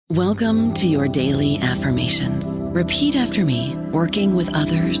Welcome to your daily affirmations. Repeat after me. Working with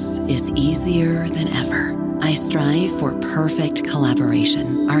others is easier than ever. I strive for perfect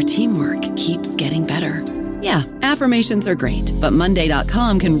collaboration. Our teamwork keeps getting better. Yeah, affirmations are great, but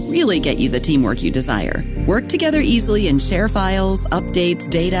Monday.com can really get you the teamwork you desire. Work together easily and share files, updates,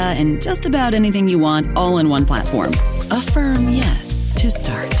 data, and just about anything you want all in one platform. Affirm yes to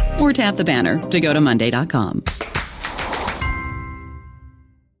start, or tap the banner to go to Monday.com.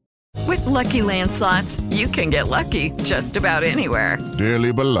 With Lucky Land Slots, you can get lucky just about anywhere.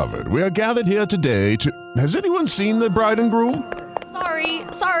 Dearly beloved, we are gathered here today to... Has anyone seen the bride and groom?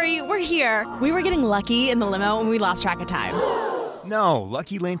 Sorry, we're here. We were getting lucky in the limo and we lost track of time. No,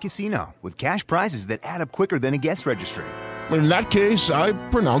 Lucky Land Casino, with cash prizes that add up quicker than a guest registry. In that case, I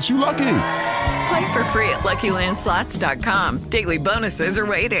pronounce you lucky. Play for free at LuckyLandSlots.com. Daily bonuses are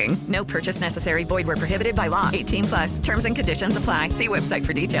waiting. No purchase necessary. Void where prohibited by law. 18+. Terms and conditions apply. See website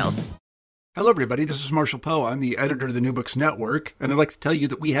for details. Hello, everybody. This is Marshall Poe. I'm the editor of the New Books Network, and I'd like to tell you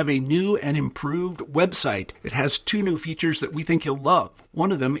that we have a new and improved website. It has 2 new features that we think you'll love.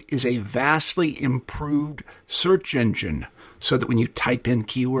 One of them is a vastly improved search engine, so that when you type in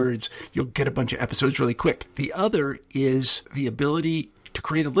keywords, you'll get a bunch of episodes really quick. The other is the ability to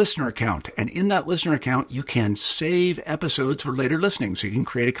create a listener account. And in that listener account, you can save episodes for later listening. So you can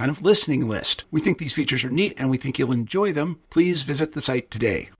create a kind of listening list. We think these features are neat and we think you'll enjoy them. Please visit the site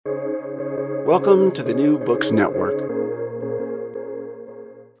today. Welcome to the New Books Network.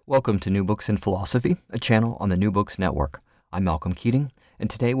 Welcome to New Books in Philosophy, a channel on the New Books Network. I'm Malcolm Keating, and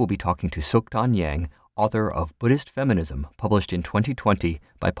today we'll be talking to Seok-Dan Yang, author of Buddhist Feminism, published in 2020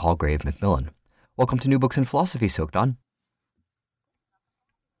 by Palgrave Macmillan. Welcome to New Books in Philosophy, Seok-Dan.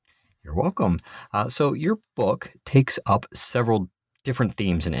 You're welcome. So your book takes up several different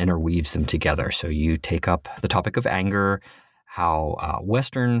themes and interweaves them together. So you take up the topic of anger, how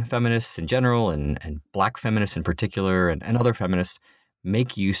Western feminists in general and Black feminists in particular and other feminists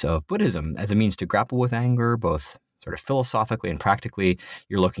make use of Buddhism as a means to grapple with anger, both sort of philosophically and practically.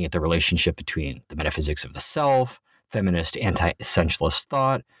 You're looking at the relationship between the metaphysics of the self, feminist anti-essentialist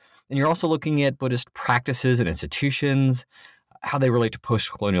thought, and you're also looking at Buddhist practices and institutions, how they relate to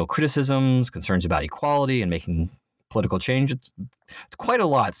post-colonial criticisms, concerns about equality and making political change. It's quite a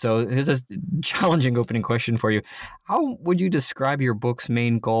lot. So here's a challenging opening question for you. How would you describe your book's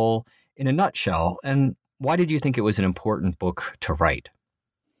main goal in a nutshell? And why did you think it was an important book to write?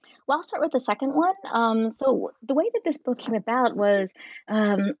 Well, I'll start with the second one. So the way that this book came about was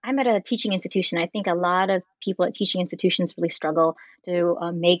I'm at a teaching institution. I think a lot of people at teaching institutions really struggle to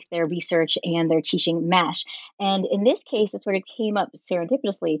make their research and their teaching mesh. And in this case, it sort of came up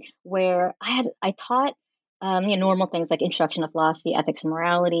serendipitously where I taught normal things like introduction to philosophy, ethics, and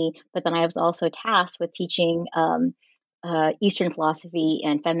morality. But then I was also tasked with teaching Eastern philosophy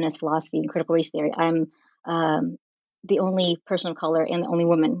and feminist philosophy and critical race theory. I'm the only person of color and the only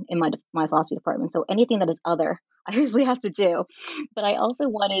woman in my philosophy department. So anything that is other, I usually have to do. But I also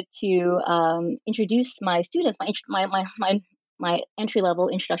wanted to introduce my students, my entry level,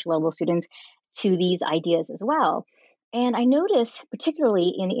 introduction level students to these ideas as well. And I noticed,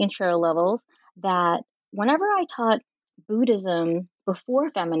 particularly in the intro levels, that whenever I taught Buddhism before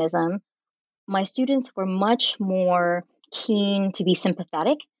feminism, my students were much more keen to be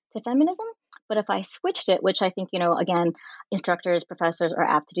sympathetic to feminism. But if I switched it, which I think, again, instructors, professors are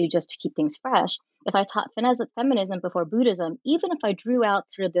apt to do just to keep things fresh. If I taught feminism before Buddhism, even if I drew out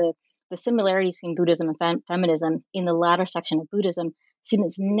sort of the similarities between Buddhism and feminism in the latter section of Buddhism,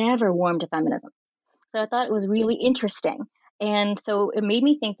 students never warmed to feminism. So I thought it was really interesting. And so it made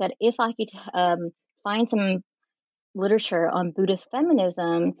me think that if I could find some literature on Buddhist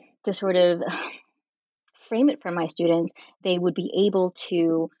feminism to sort of frame it for my students, they would be able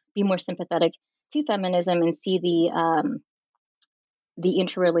to be more sympathetic to feminism and see the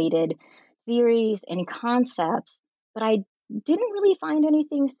interrelated theories and concepts. But I didn't really find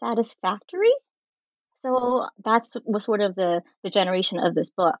anything satisfactory. So that's was sort of the generation of this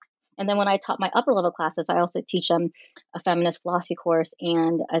book. And then when I taught my upper level classes, I also teach a feminist philosophy course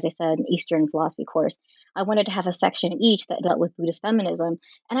and, as I said, an Eastern philosophy course. I wanted to have a section in each that dealt with Buddhist feminism.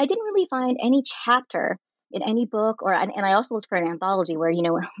 And I didn't really find any chapter in any book, and I also looked for an anthology where,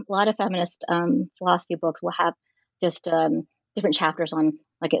 a lot of feminist philosophy books will have just different chapters on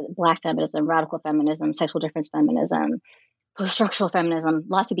like Black feminism, radical feminism, sexual difference feminism, post-structural feminism,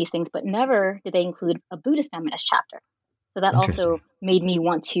 lots of these things, but never did they include a Buddhist feminist chapter. So that also made me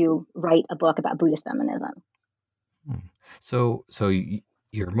want to write a book about Buddhist feminism. So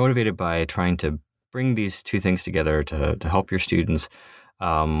you're motivated by trying to bring these two things together to help your students.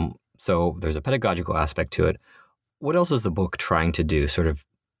 So there's a pedagogical aspect to it. What else is the book trying to do? Sort of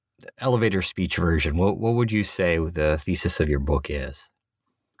elevator speech version, what would you say the thesis of your book is?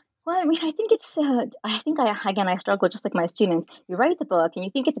 Well, I mean, I think again, I struggle just like my students. You write the book and you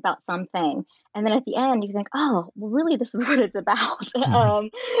think it's about something. And then at the end, you think, oh, well, really, this is what it's about. I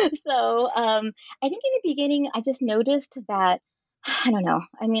think in the beginning, I just noticed that, I don't know.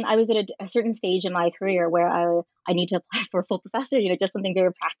 I mean, I was at a certain stage in my career where I need to apply for a full professor, just something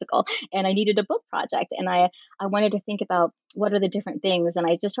very practical. And I needed a book project. And I wanted to think about what are the different things. And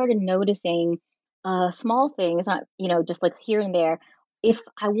I just started noticing small things, not, just like here and there. If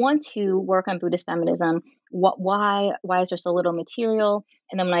I want to work on Buddhist feminism, why is there so little material?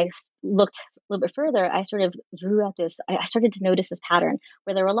 And then when I looked a little bit further, I sort of drew at this. I started to notice this pattern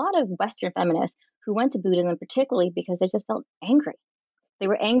where there were a lot of Western feminists who went to Buddhism particularly because they just felt angry. They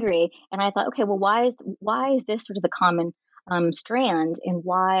were angry, and I thought, okay, well, why is this sort of the common strand, and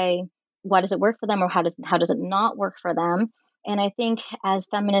why does it work for them, or how does it not work for them? And I think as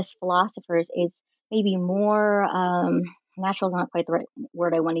feminist philosophers, it's maybe more. Natural is not quite the right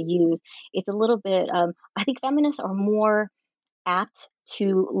word I want to use. It's a little bit, I think feminists are more apt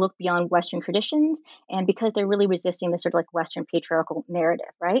to look beyond Western traditions, and because they're really resisting this sort of like Western patriarchal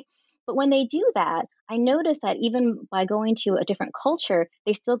narrative, right? But when they do that, I notice that even by going to a different culture,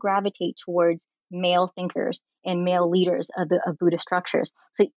 they still gravitate towards male thinkers and male leaders of Buddhist structures.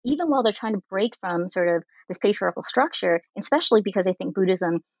 So even while they're trying to break from sort of this patriarchal structure, especially because I think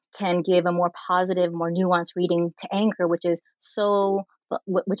Buddhism can give a more positive, more nuanced reading to anger, which is so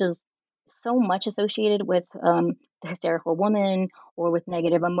much associated with the hysterical woman or with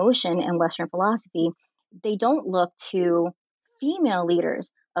negative emotion in Western philosophy, they don't look to female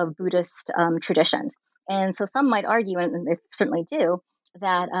leaders of Buddhist traditions. And so some might argue, and they certainly do,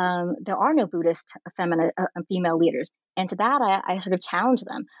 that there are no Buddhist female leaders. And to that, I sort of challenge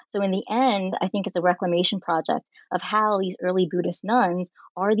them. So in the end, I think it's a reclamation project of how these early Buddhist nuns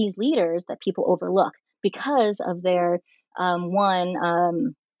are these leaders that people overlook because of their,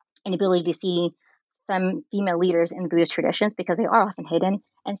 inability to see female leaders in Buddhist traditions because they are often hidden.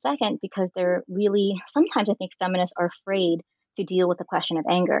 And second, because they're really, sometimes I think feminists are afraid to deal with the question of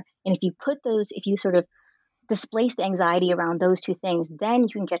anger. And if you sort of displace the anxiety around those two things, then you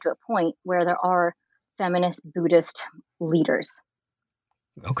can get to a point where there are feminist Buddhist leaders.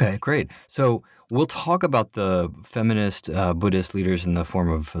 Okay, great. So we'll talk about the feminist Buddhist leaders in the form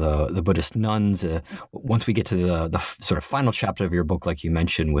of the Buddhist nuns once we get to the sort of final chapter of your book, like you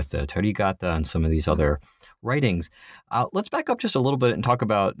mentioned, with the Therigatha and some of these other writings. Let's back up just a little bit and talk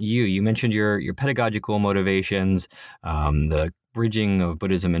about you. You mentioned your pedagogical motivations, the bridging of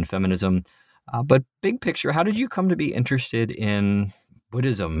Buddhism and feminism. But big picture, how did you come to be interested in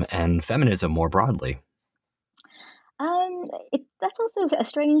Buddhism and feminism more broadly? That's also a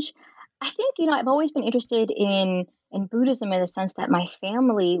strange. I think I've always been interested in Buddhism in the sense that my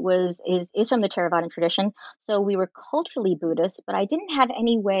family is from the Theravadan tradition, so we were culturally Buddhist, but I didn't have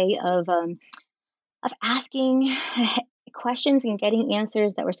any way of asking questions and getting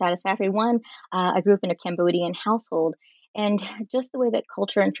answers that were satisfactory. One, I grew up in a Cambodian household, and just the way that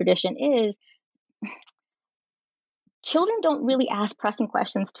culture and tradition is, children don't really ask pressing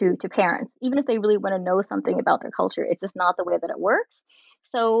questions to parents, even if they really want to know something about their culture. It's just not the way that it works.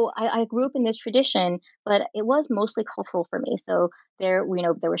 So I grew up in this tradition, but it was mostly cultural for me. So there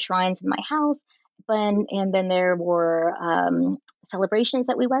were shrines in my house, and then there were celebrations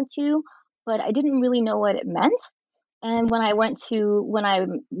that we went to, but I didn't really know what it meant. And when I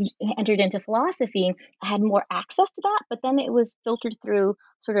entered into philosophy, I had more access to that, but then it was filtered through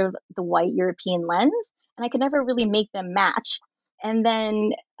sort of the white European lens, and I could never really make them match. And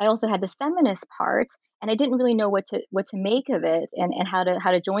then I also had this feminist part, and I didn't really know what to make of it and how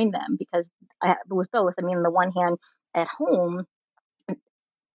to join them, because it was both. I mean, on the one hand, at home,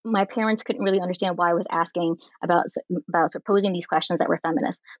 my parents couldn't really understand why I was asking about sort of posing these questions that were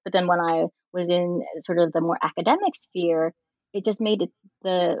feminist. But then when I was in sort of the more academic sphere, it just made it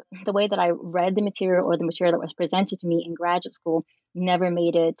the way that I read the material, or the material that was presented to me in graduate school, never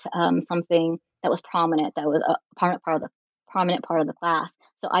made it something that was prominent, that was a prominent part of the class.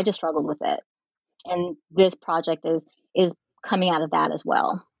 So I just struggled with it. And this project is coming out of that as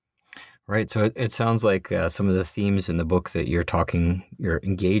well. Right. So it sounds like some of the themes in the book that you're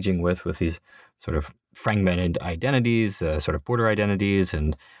engaging with these sort of fragmented identities, sort of border identities,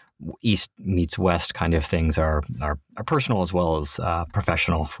 and East meets West kind of things are personal as well as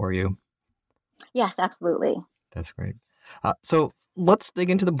professional for you. Yes, absolutely. That's great. So let's dig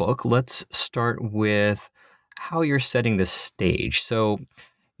into the book. Let's start with how you're setting the stage. So,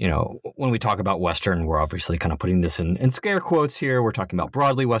 when we talk about Western, we're obviously kind of putting this in scare quotes here. We're talking about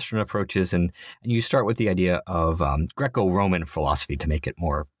broadly Western approaches, and you start with the idea of Greco-Roman philosophy to make it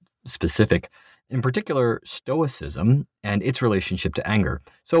more specific, in particular, Stoicism and its relationship to anger.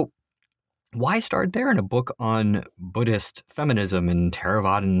 So why start there in a book on Buddhist feminism and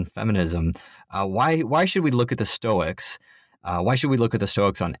Theravadan feminism? Why should we look at the Stoics? Why should we look at the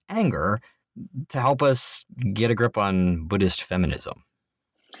Stoics on anger to help us get a grip on Buddhist feminism?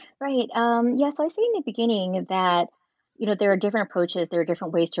 Right. Yeah. So I say in the beginning that, there are different approaches, there are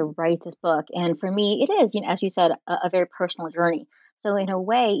different ways to write this book. And for me, it is, as you said, a very personal journey. So in a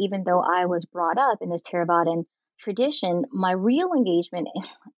way, even though I was brought up in this Theravadan tradition, my real engagement,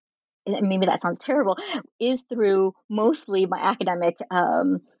 and maybe that sounds terrible, is through mostly my academic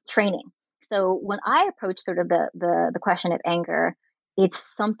training. So when I approach sort of the question of anger,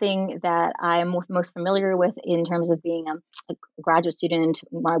 it's something that I'm most familiar with in terms of being a graduate student.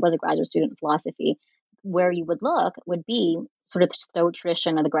 When I was a graduate student in philosophy, where you would look would be sort of the Stoic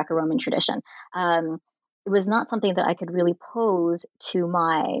tradition or the Greco-Roman tradition. Um, it was not something that I could really pose to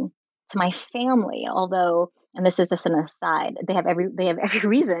my family, although, and this is just an aside, they have every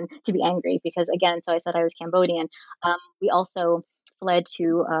reason to be angry because, again, so I said I was Cambodian. We also fled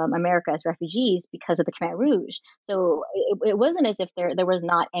to America as refugees because of the Khmer Rouge. So it wasn't as if there was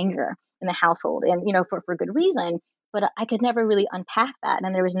not anger in the household, and for good reason. But I could never really unpack that,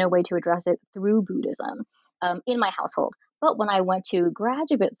 and there was no way to address it through Buddhism in my household. But when I went to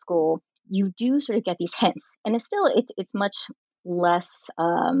graduate school, you do sort of get these hints, and it's much less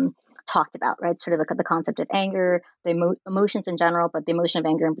talked about, right? Sort of the concept of anger, the emotions in general, but the emotion of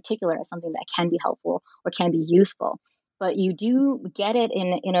anger in particular is something that can be helpful or can be useful. But you do get it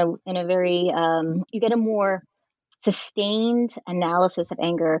in a very you get a more sustained analysis of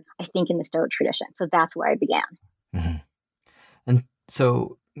anger, I think, in the Stoic tradition. So that's where I began. Mm-hmm. And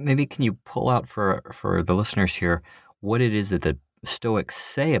so maybe can you pull out for the listeners here what it is that the Stoics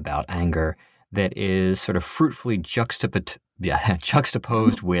say about anger that is sort of fruitfully juxtaposed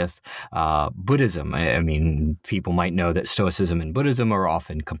with Buddhism? I mean, people might know that Stoicism and Buddhism are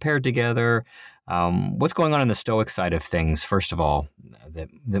often compared together. What's going on the Stoic side of things, first of all, that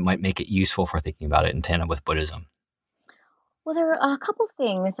might make it useful for thinking about it in tandem with Buddhism? Well, there are a couple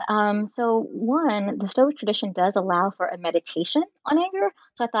things. So one, the Stoic tradition does allow for a meditation on anger.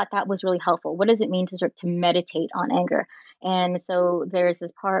 So I thought that was really helpful. What does it mean to meditate on anger? And so there's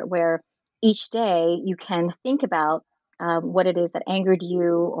this part where each day you can think about what it is that angered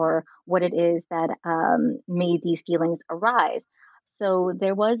you or what it is that made these feelings arise. So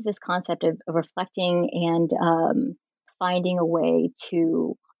there was this concept of reflecting and finding a way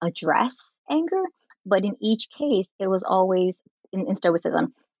to address anger, but in each case, it was always in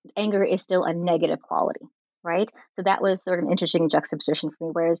Stoicism, anger is still a negative quality, right? So that was sort of an interesting juxtaposition for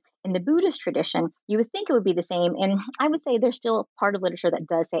me. Whereas in the Buddhist tradition, you would think it would be the same. And I would say there's still part of literature that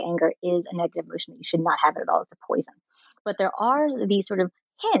does say anger is a negative emotion, that you should not have it at all. It's a poison. But there are these sort of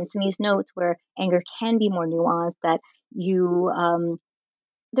hints and these notes where anger can be more nuanced, that you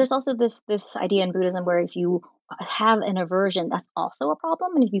there's also this idea in Buddhism where if you have an aversion, that's also a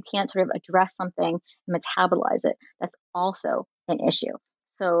problem, and if you can't sort of address something, metabolize it, that's also an issue.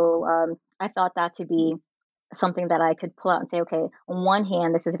 So I thought that to be something that I could pull out and say, okay, on one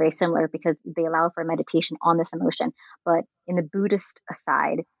hand, this is very similar because they allow for meditation on this emotion, but in the Buddhist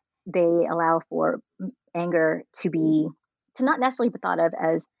side, they allow for anger to not necessarily be thought of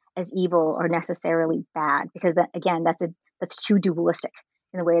as evil or necessarily bad, because that, again, that's too dualistic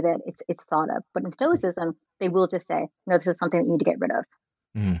in the way that it's thought of. But in Stoicism, they will just say, no, this is something that you need to get rid of.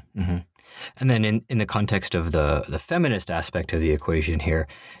 Mm-hmm. And then in the context of the feminist aspect of the equation here,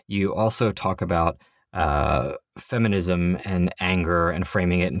 you also talk about feminism and anger and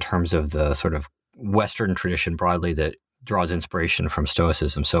framing it in terms of the sort of Western tradition broadly that draws inspiration from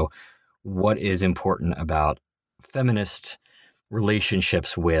Stoicism. So what is important about feminist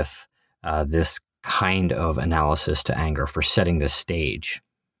relationships with this kind of analysis to anger for setting the stage?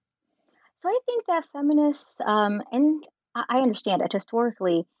 So I think that feminists, and I understand it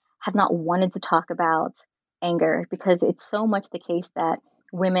historically, have not wanted to talk about anger because it's so much the case that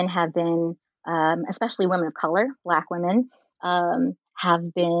women have been, especially women of color, Black women,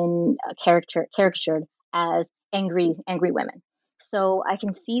 have been caricatured as angry women. So I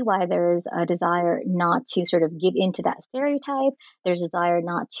can see why there's a desire not to sort of give into that stereotype. There's a desire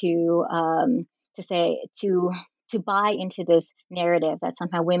not to buy into this narrative that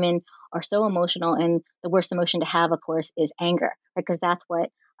somehow women are so emotional, and the worst emotion to have, of course, is anger, because that's what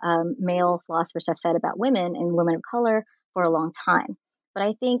male philosophers have said about women and women of color for a long time. But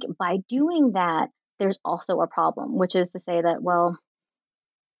I think by doing that, there's also a problem, which is to say that, well,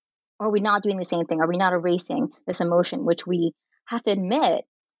 are we not doing the same thing? Are we not erasing this emotion, which we have to admit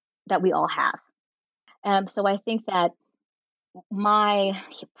that we all have? So I think that my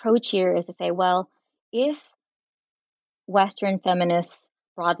approach here is to say, well, if Western feminists,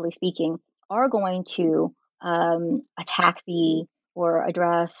 broadly speaking, are going to attack the or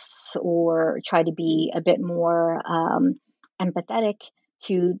address or try to be a bit more empathetic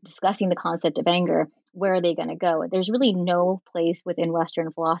to discussing the concept of anger, where are they going to go? There's really no place within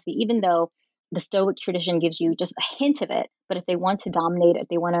Western philosophy, even though the Stoic tradition gives you just a hint of it. But if they want to dominate it,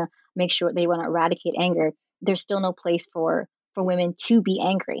 they want to make sure they want to eradicate anger, there's still no place for women to be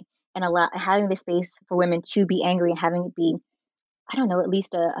angry, and having the space for women to be angry and having it be, I don't know, at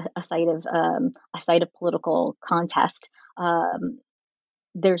least a site of political contest.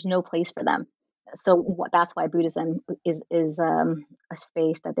 There's no place for them. So that's why Buddhism is a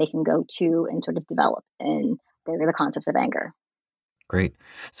space that they can go to and sort of develop in the concepts of anger. Great.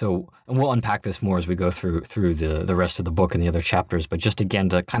 So, and we'll unpack this more as we go through the rest of the book and the other chapters. But just again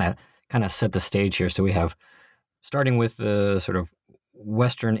to kind of set the stage here. So we have, starting with the sort of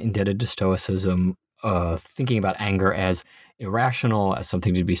Western indebted to Stoicism, thinking about anger as irrational, as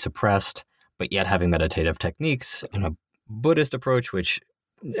something to be suppressed, but yet having meditative techniques, and a Buddhist approach which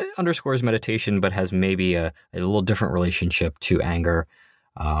underscores meditation but has maybe a little different relationship to anger.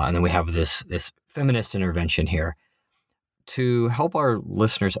 And then we have this feminist intervention here. To help our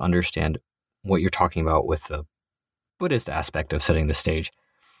listeners understand what you're talking about with the Buddhist aspect of setting the stage,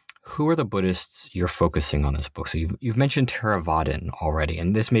 who are the Buddhists you're focusing on this book? So you've mentioned Theravadan already,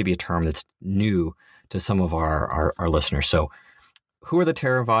 and this may be a term that's new to some of our listeners. So who are the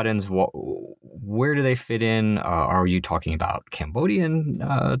Theravadins? Where do they fit in? Are you talking about Cambodian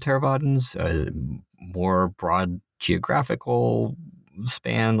Theravadins? Is it more broad geographical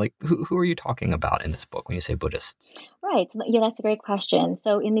span? Like, who are you talking about in this book when you say Buddhists? Right. Yeah, that's a great question.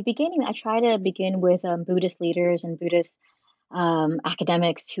 So in the beginning, I try to begin with Buddhist leaders and Buddhist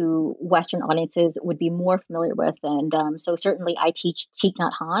academics who Western audiences would be more familiar with. And so certainly I teach Thich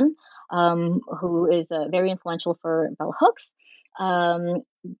Nhat Hanh, who is very influential for bell hooks.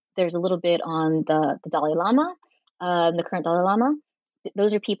 There's a little bit on the Dalai Lama, the current Dalai Lama.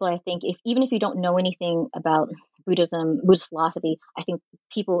 Those are people, I think, even if you don't know anything about Buddhist philosophy, I think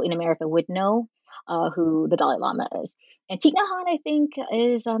people in America would know who the Dalai Lama is. And Thich Nhat Hanh, I think,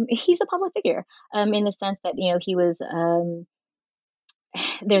 is he's a public figure in the sense that he was.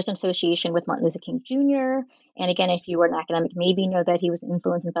 There's an association with Martin Luther King Jr. And again, if you were an academic, maybe know that he was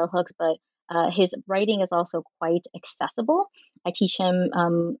influenced in bell hooks, but his writing is also quite accessible. I teach him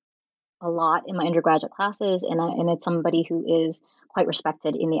a lot in my undergraduate classes, and it's somebody who is quite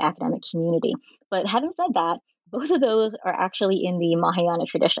respected in the academic community. But having said that, both of those are actually in the Mahayana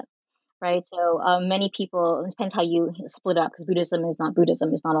tradition, right? So many people, it depends how you split up, because Buddhism is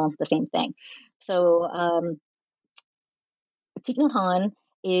not all the same thing. So Thich Nhat Hanh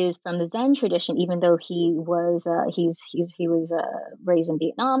is from the Zen tradition, even though he was raised in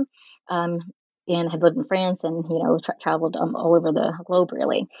Vietnam and had lived in France and traveled all over the globe,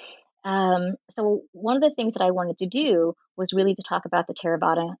 really. So one of the things that I wanted to do was really to talk about the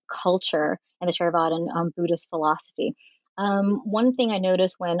Theravada culture and the Theravadan Buddhist philosophy. One thing I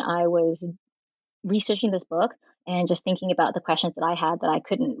noticed when I was researching this book and just thinking about the questions that I had that I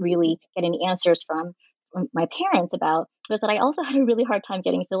couldn't really get any answers from my parents about was that I also had a really hard time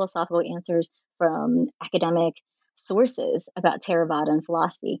getting philosophical answers from academic sources about Theravadan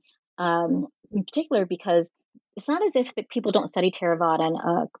philosophy, in particular because it's not as if people don't study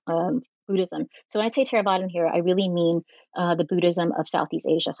Theravadan Buddhism. So when I say Theravadan here, I really mean the Buddhism of Southeast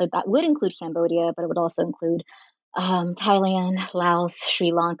Asia. So that would include Cambodia, but it would also include Thailand, Laos,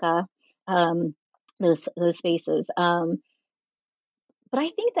 Sri Lanka, those spaces. But I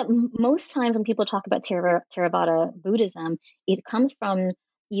think that most times when people talk about Theravada Buddhism, it comes from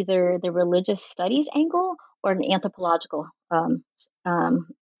either the religious studies angle or an anthropological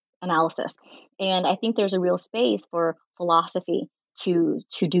analysis. And I think there's a real space for philosophy to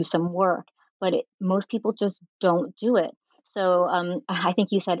do some work, but most people just don't do it. So I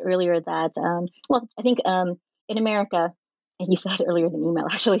think you said earlier that, I think in America, and you said earlier in the email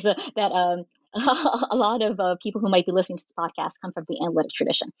actually, so that a lot of people who might be listening to this podcast come from the analytic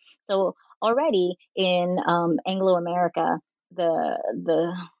tradition. So already in Anglo-America,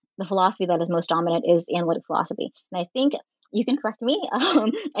 the philosophy that is most dominant is the analytic philosophy. And I think you can correct me.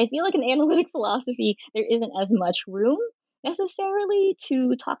 I feel like in analytic philosophy, there isn't as much room necessarily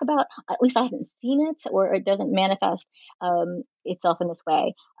to talk about, at least I haven't seen it, or it doesn't manifest itself in this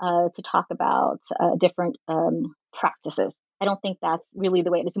way, to talk about different practices. I don't think that's really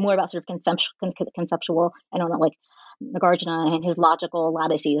the way. It's more about sort of conceptual. I don't know, like Nagarjuna and his logical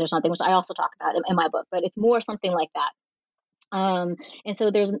lattices or something, which I also talk about in my book, but it's more something like that. And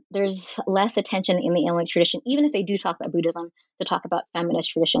so there's less attention in the Analytic tradition, even if they do talk about Buddhism, to talk about feminist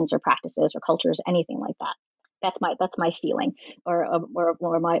traditions or practices or cultures, anything like that. That's my feeling, or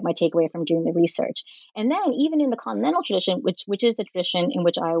my takeaway from doing the research. And then even in the continental tradition, which is the tradition in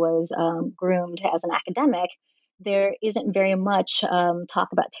which I was groomed as an academic, there isn't very much talk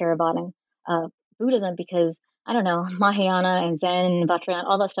about Theravada Buddhism, because I don't know, Mahayana and Zen, Vajrayana,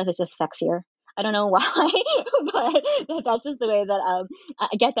 all that stuff is just sexier. I don't know why, but that's just the way that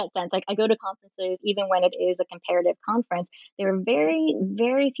I get that sense. Like, I go to conferences, even when it is a comparative conference, there are very,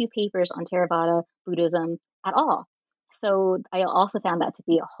 very few papers on Theravada Buddhism at all. So I also found that to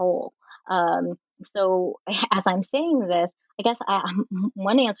be a hole. So as I'm saying this, I guess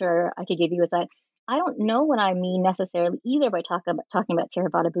one answer I could give you is that I don't know what I mean necessarily either by talking about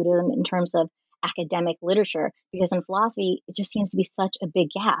Theravada Buddhism in terms of academic literature, because in philosophy, it just seems to be such a big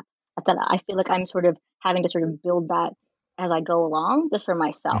gap that I feel like I'm sort of having to sort of build that as I go along, just for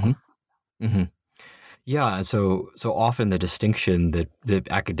myself. Mm-hmm. Mm-hmm. Yeah, so often the distinction that the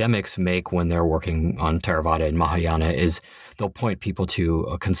academics make when they're working on Theravada and Mahayana is they'll point people to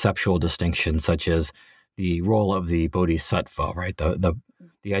a conceptual distinction, such as the role of the bodhisattva, right? The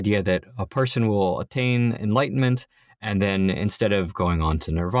idea that a person will attain enlightenment, and then instead of going on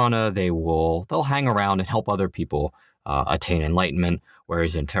to nirvana, they'll hang around and help other people attain enlightenment.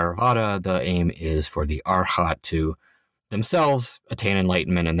 Whereas in Theravada, the aim is for the arhat to themselves attain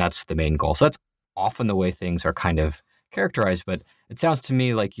enlightenment, and that's the main goal. So that's often the way things are kind of characterized, but it sounds to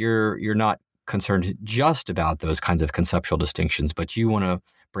me like you're not concerned just about those kinds of conceptual distinctions, but you want to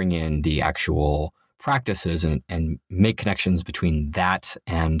bring in the actual practices and make connections between that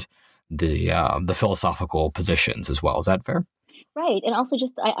and the philosophical positions as well. Is that fair? Right. And also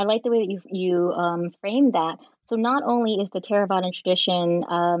just, I like the way that you framed that. So not only is the Theravada tradition,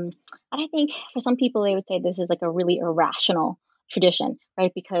 I think for some people, they would say this is like a really irrational tradition,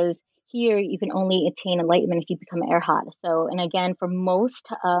 right? Because here you can only attain enlightenment if you become arhat. So, and again, for most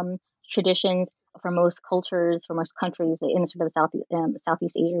traditions, for most cultures, for most countries in sort of the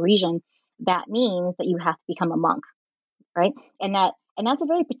Southeast Asia region, that means that you have to become a monk, right? And that's a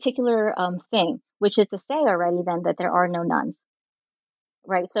very particular thing, which is to say already then that there are no nuns.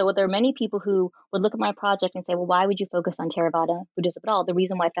 Right. So there are many people who would look at my project and say, well, why would you focus on Theravada Buddhism at all? The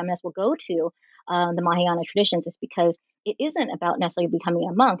reason why feminists will go to the Mahayana traditions is because it isn't about necessarily becoming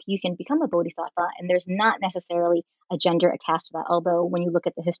a monk. You can become a bodhisattva, and there's not necessarily a gender attached to that. Although when you look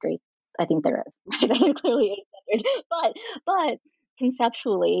at the history, I think there is. Right? It clearly is gendered. But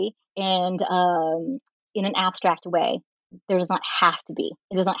conceptually and in an abstract way, there does not have to be.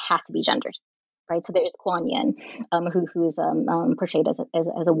 It does not have to be gendered. Right, so there's Kuan Yin, who is portrayed as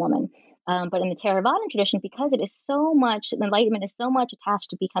a woman. But in the Theravada tradition, because it is so much, enlightenment is so much attached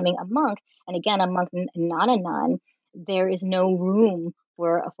to becoming a monk, and again, a monk, not a nun, there is no room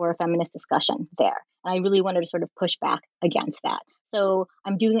for a feminist discussion there. And I really wanted to sort of push back against that. So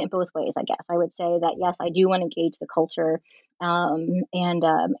I'm doing it both ways, I guess. I would say that, yes, I do want to engage the culture. And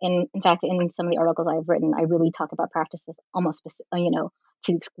in fact, in some of the articles I've written, I really talk about practices almost,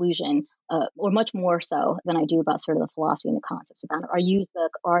 to exclusion, or much more so than I do about sort of the philosophy and the concepts about it. Or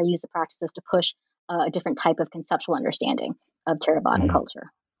I use the practices to push a different type of conceptual understanding of Theravada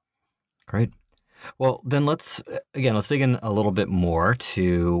culture. Great. Well, then let's dig in a little bit more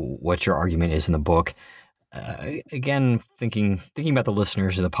to what your argument is in the book. Again, thinking about the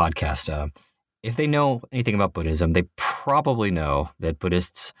listeners of the podcast, if they know anything about Buddhism, they probably know that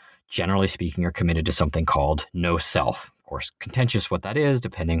Buddhists, generally speaking, are committed to something called no self. Of course, contentious what that is,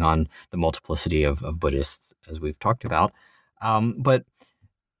 depending on the multiplicity of Buddhists, as we've talked about. But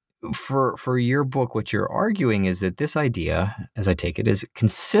for your book, what you're arguing is that this idea, as I take it, is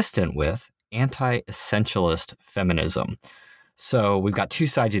consistent with anti-essentialist feminism. So we've got two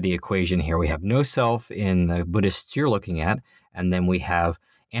sides of the equation here. We have no self in the Buddhists you're looking at, and then we have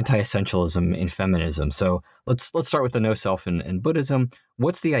anti-essentialism in feminism. So let's start with the no self in Buddhism.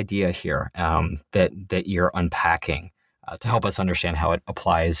 What's the idea here that you're unpacking to help us understand how it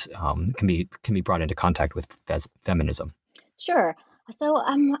applies, can be brought into contact with feminism? Sure. So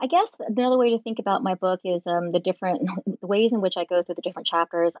I guess another way to think about my book is the ways in which I go through the different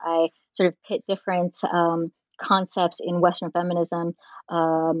chapters. I sort of pit different concepts in Western feminism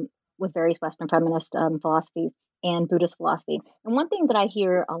with various Western feminist philosophies and Buddhist philosophy. And one thing that I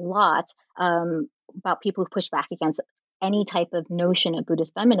hear a lot about people who push back against any type of notion of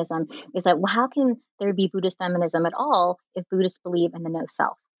Buddhist feminism is that, well, how can there be Buddhist feminism at all if Buddhists believe in the no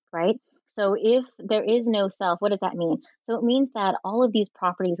self, right? So if there is no self, what does that mean? So it means that all of these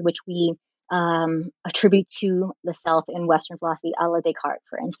properties which we attribute to the self in Western philosophy, a la Descartes,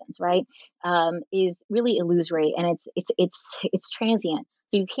 for instance, right, is really illusory, and it's transient.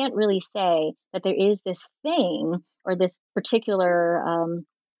 So you can't really say that there is this thing or this particular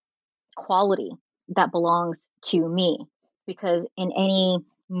quality that belongs to me, because in any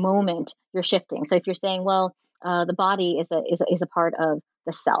moment you're shifting. So if you're saying, well, the body is a part of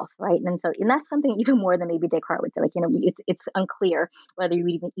the self, right? And that's something even more than maybe Descartes would say. Like, it's unclear whether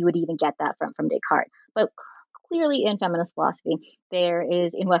you would even get that from Descartes. But clearly in feminist philosophy,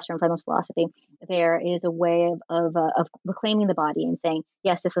 in Western feminist philosophy, there is a way of reclaiming the body and saying,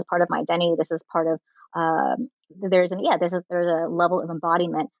 yes, this is part of my identity. This is part of there's a level of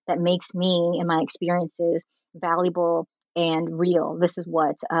embodiment that makes me and my experiences valuable and real. This is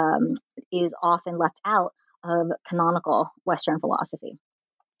what is often left out of canonical Western philosophy.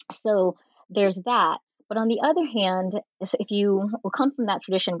 So there's that. But on the other hand, if you will come from that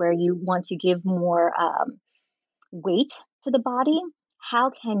tradition where you want to give more weight to the body, how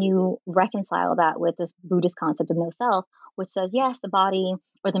can you reconcile that with this Buddhist concept of no self, which says, yes, the body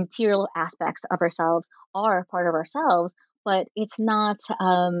or the material aspects of ourselves are part of ourselves, but it's not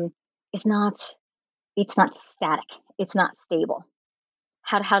static. It's not stable.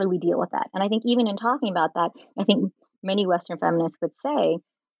 How do we deal with that? And I think even in talking about that, I think many Western feminists would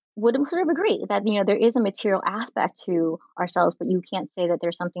sort of agree that, there is a material aspect to ourselves, but you can't say that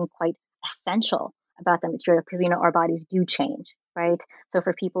there's something quite essential about the material, because, our bodies do change, right? So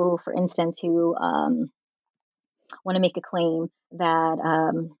for people, for instance, who want to make a claim that,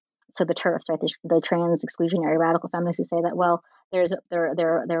 so the TERFs, right, the trans exclusionary radical feminists who say that, well, there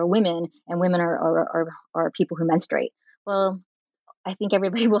are women, and women are people who menstruate. Well, I think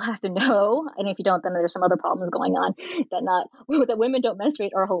everybody will have to know, and if you don't, then there's some other problems going on, that women don't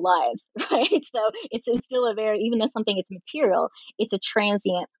menstruate our whole lives, right? So it's still even though something is material, it's a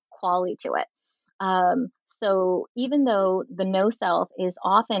transient quality to it. So even though the no self is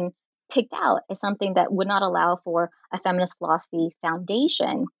often picked out as something that would not allow for a feminist philosophy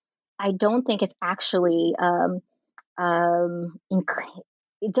foundation, I don't think it's actually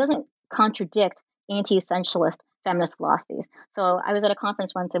it doesn't contradict anti-essentialist feminist philosophies. So I was at a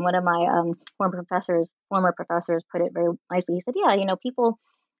conference once, and one of my former professors put it very nicely. He said, "Yeah, people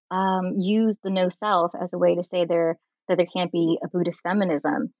use the no self as a way to say that there can't be a Buddhist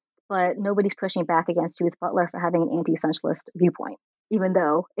feminism, but nobody's pushing back against Judith Butler for having an anti-essentialist viewpoint, even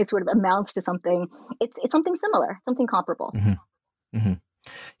though it sort of amounts to something. It's something similar, something comparable." Mm-hmm. Mm-hmm.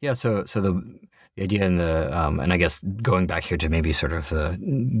 Yeah, so the idea in and I guess going back here to maybe sort of the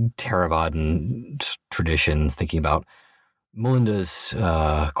Theravadan traditions, thinking about Melinda's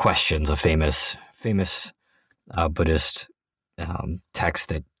questions, a famous Buddhist text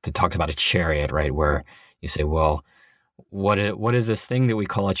that talks about a chariot, right? Where you say, well, what is this thing that we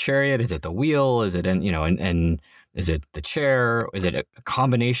call a chariot? Is it the wheel? Is it and is it the chair? Is it a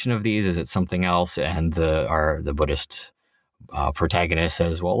combination of these? Is it something else? And the Buddhist protagonist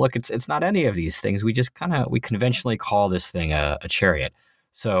says, well, look, it's not any of these things. We just we conventionally call this thing a chariot.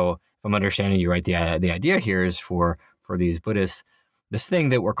 So if I'm understanding you right, the idea here is for these Buddhists, this thing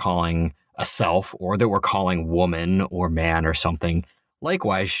that we're calling a self, or that we're calling woman or man or something,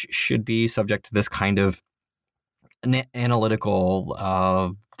 likewise should be subject to this kind of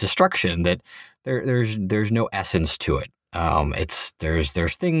analytical destruction, that there's no essence to it.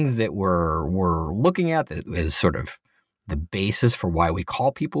 There's things that we're looking at that is sort of the basis for why we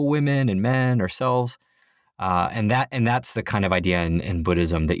call people women and men ourselves, and that's the kind of idea in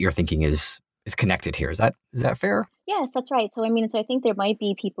Buddhism that you're thinking is connected here. Is that fair? Yes, that's right. So I think there might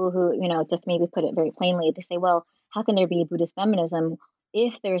be people who, just maybe put it very plainly. They say, well, how can there be a Buddhist feminism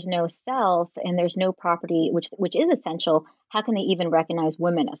if there's no self and there's no property which is essential? How can they even recognize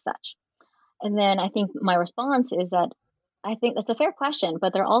women as such? And then I think my response is that I think that's a fair question,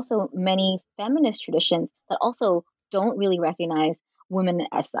 but there are also many feminist traditions that also don't really recognize women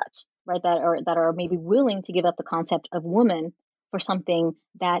as such, right? That are maybe willing to give up the concept of woman for something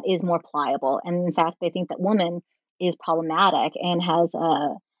that is more pliable. And in fact, they think that woman is problematic and has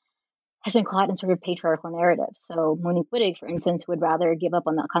been caught in sort of patriarchal narratives. So Monique Wittig, for instance, would rather give up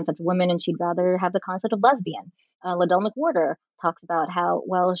on the concept of women, and she'd rather have the concept of lesbian. Liddell McWhorter talks about how,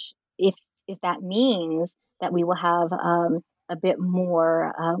 well, if that means that we will have a bit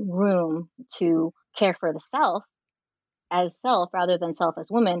more room to care for the self as self rather than self as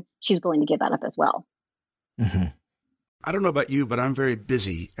woman, she's willing to give that up as well. Mm-hmm. I don't know about you, but I'm very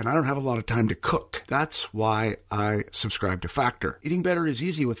busy and I don't have a lot of time to cook. That's why I subscribe to Factor. Eating better is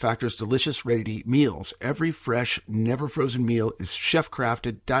easy with Factor's delicious, ready-to-eat meals. Every fresh, never frozen meal is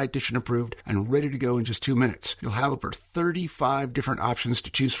chef-crafted, dietitian approved, and ready to go in just 2 minutes. You'll have over 35 different options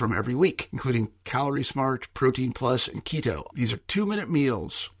to choose from every week, including Calorie Smart, Protein Plus, and Keto. These are 2-minute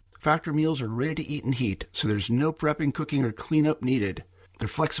meals. Factor meals are ready to eat and heat, so there's no prepping, cooking, or cleanup needed. They're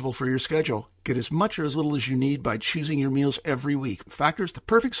flexible for your schedule. Get as much or as little as you need by choosing your meals every week. Factor is the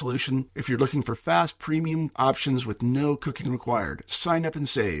perfect solution if you're looking for fast, premium options with no cooking required. Sign up and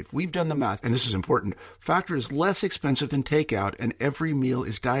save. We've done the math, and this is important. Factor is less expensive than takeout, and every meal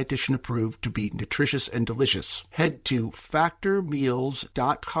is dietitian approved to be nutritious and delicious. Head to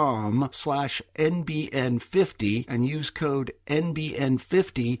factormeals.com/NBN50 and use code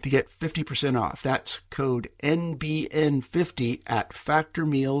NBN50 to get 50% off. That's code NBN50 at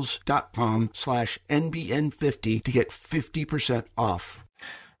factormeals.com/NBN50 to get 50% off.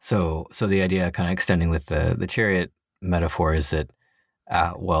 So the idea, kind of extending with the chariot metaphor, is that,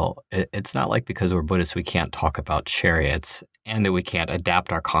 it's not like because we're Buddhists we can't talk about chariots, and that we can't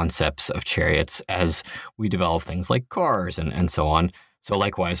adapt our concepts of chariots as we develop things like cars and so on. So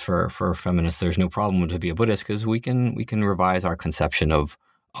likewise for feminists, there's no problem to be a Buddhist because we can revise our conception of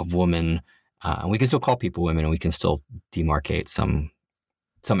woman, and we can still call people women, and we can still demarcate some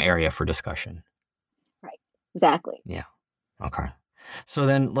area for discussion. Right. Exactly. Yeah. Okay. So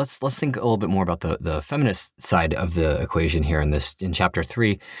then let's think a little bit more about the feminist side of the equation here in chapter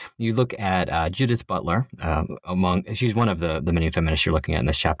 3. You look at Judith Butler, she's one of the many feminists you're looking at in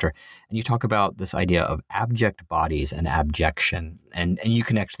this chapter, and you talk about this idea of abject bodies and abjection, and you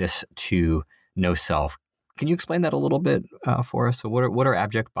connect this to no self. Can you explain that a little bit for us? So what are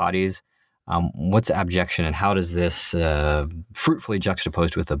abject bodies? What's abjection, and how does this fruitfully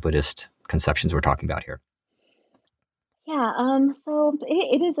juxtaposed with the Buddhist conceptions we're talking about here? Yeah. So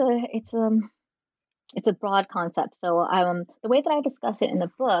it's a broad concept. So the way that I discuss it in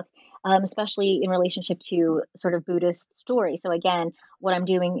the book, especially in relationship to sort of Buddhist stories. So again, what I'm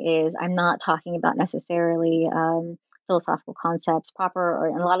doing is I'm not talking about necessarily philosophical concepts proper,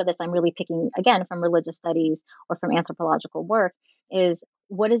 and a lot of this I'm really picking again from religious studies or from anthropological work. Is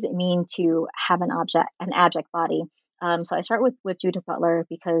what does it mean to have an abject body? So I start with Judith Butler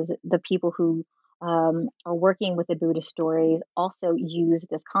because the people who are working with the Buddhist stories also use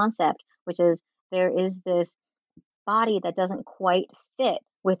this concept, which is there is this body that doesn't quite fit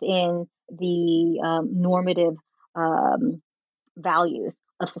within the normative values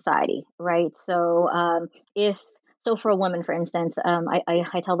of society, right? So for a woman, for instance,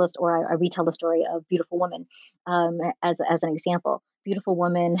 I tell this, or I retell the story of Beautiful Woman as an example. Beautiful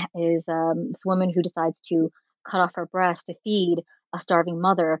Woman is this woman who decides to cut off her breast to feed a starving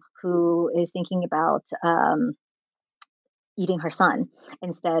mother who is thinking about eating her son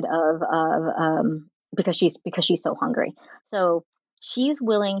instead of because she's so hungry. So she's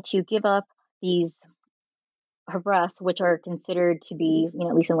willing to give up her breasts, which are considered to be,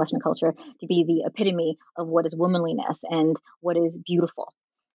 at least in Western culture, to be the epitome of what is womanliness and what is beautiful.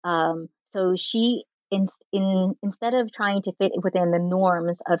 So she, instead of trying to fit within the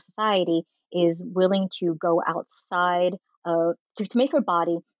norms of society, is willing to go outside to make her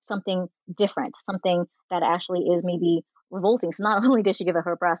body something different, something that actually is maybe revolting. So not only does she give up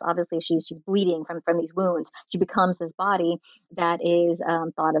her breast, obviously she's bleeding from these wounds. She becomes this body that is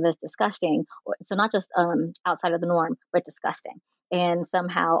thought of as disgusting. So not just outside of the norm, but disgusting, and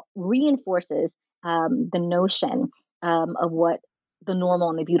somehow reinforces the notion of what the normal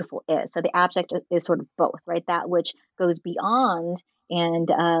and the beautiful is. So the abject is sort of both, right? That which goes beyond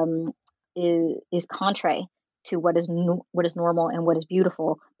and is contrary to what is normal and what is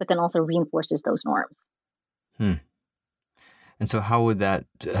beautiful, but then also reinforces those norms. And so how would that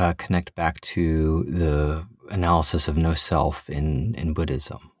connect back to the analysis of no self in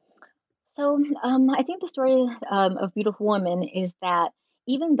Buddhism? So I think the story of Beautiful Woman is that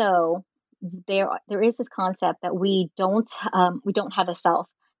even though there is this concept that we don't have a self,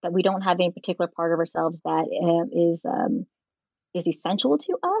 that we don't have any particular part of ourselves that is essential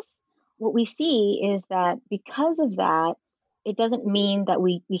to us, what we see is that because of that, it doesn't mean that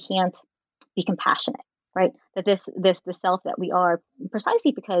we can't be compassionate, right? That the self that we are,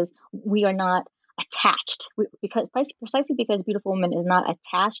 precisely because we are not attached, precisely because Beautiful Woman is not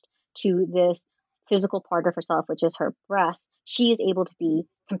attached to this physical part of herself, which is her breast, she is able to be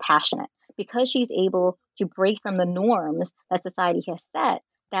compassionate. Because she's able to break from the norms that society has set,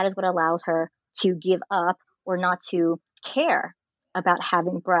 that is what allows her to give up or not to care about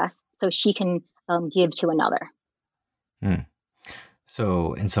having breasts so she can give to another.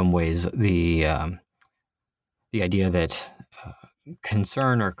 So in some ways, the the idea that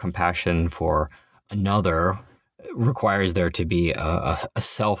concern or compassion for another requires there to be a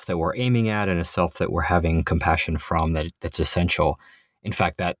self that we're aiming at and a self that we're having compassion from, that's essential. In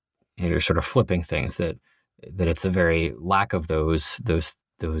fact, that you're sort of flipping things, that it's the very lack of those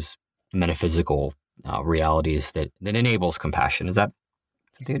metaphysical realities that enables compassion. Is that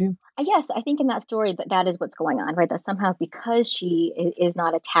the idea? Yes, I think in that story that is what's going on, right? That somehow because she is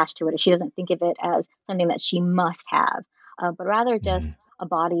not attached to it, she doesn't think of it as something that she must have, but rather just a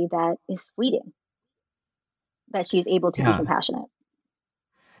body that is fleeting, that she's able to be compassionate.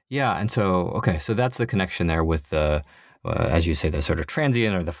 Yeah, and so that's the connection there with the, as you say, the sort of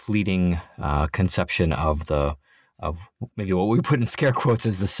transient or the fleeting conception of maybe what we put in scare quotes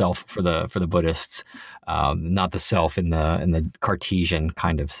as the self for the Buddhists, not the self in the Cartesian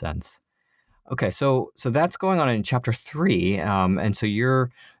kind of sense. Okay, so that's going on in chapter 3, and so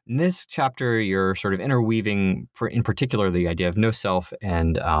in this chapter you're sort of interweaving, in particular, the idea of no self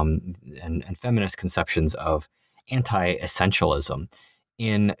and feminist conceptions of anti-essentialism.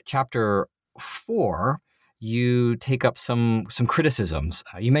 In chapter 4, you take up some criticisms.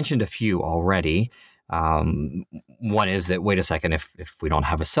 You mentioned a few already. One is that, wait a second, if we don't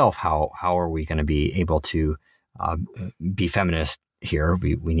have a self, how are we going to be able to be feminist here?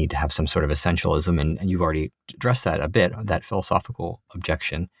 We need to have some sort of essentialism, and you've already addressed that a bit, that philosophical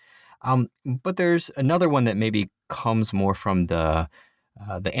objection. But there's another one that maybe comes more from the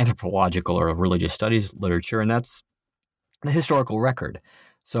anthropological or religious studies literature, and that's the historical record.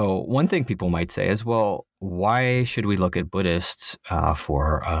 So one thing people might say is, well, why should we look at Buddhists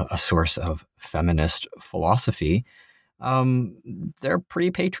for a source of feminist philosophy? They're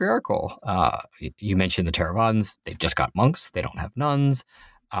pretty patriarchal. You mentioned the Theravadins. They've just got monks. They don't have nuns.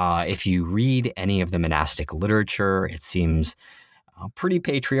 If you read any of the monastic literature, it seems pretty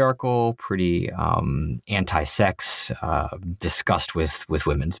patriarchal, pretty anti-sex, disgust with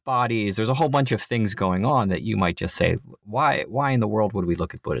women's bodies. There's a whole bunch of things going on that you might just say, why in the world would we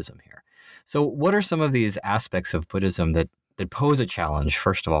look at Buddhism here? So what are some of these aspects of Buddhism that pose a challenge,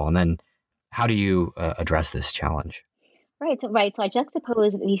 first of all, and then how do you address this challenge? Right. So I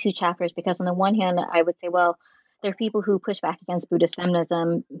juxtapose these two chapters because on the one hand, I would say, well, there are people who push back against Buddhist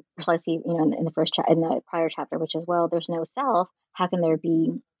feminism precisely, in the prior chapter, which is, well, there's no self. How can there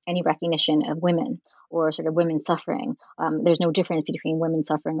be any recognition of women or sort of women suffering? There's no difference between women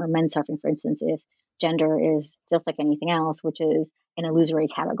suffering or men suffering, for instance, if gender is just like anything else, which is an illusory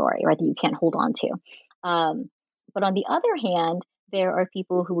category, right, that you can't hold on to. But on the other hand, there are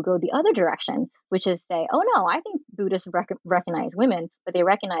people who will go the other direction, which is say, oh, no, I think Buddhists recognize women, but they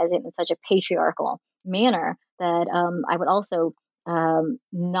recognize it in such a patriarchal manner that I would also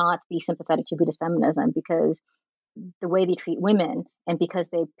not be sympathetic to Buddhist feminism because the way they treat women and because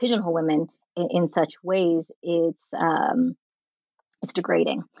they pigeonhole women in such ways, it's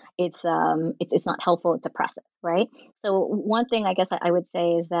degrading. It's not helpful. It's oppressive, right? So one thing I guess I would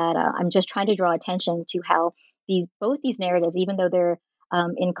say is that I'm just trying to draw attention to how both these narratives, even though they're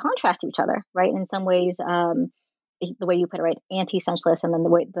in contrast to each other, right? In some ways, the way you put it, right, anti-essentialist, and then the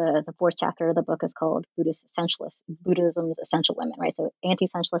way the fourth chapter of the book is called Buddhism's Essential Women, right? So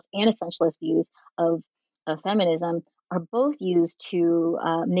anti-essentialist and essentialist views of feminism are both used to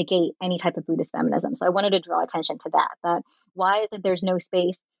negate any type of Buddhist feminism. So I wanted to draw attention to that why is it there's no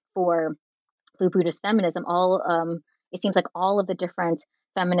space for Buddhist feminism? It seems like all of the different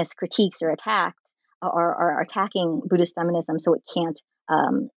feminist critiques or attacks are attacking Buddhist feminism, so it can't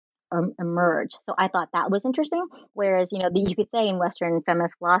emerge. So I thought that was interesting. Whereas, you could say in Western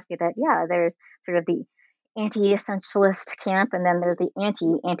feminist philosophy that, yeah, there's sort of the anti-essentialist camp, and then there's the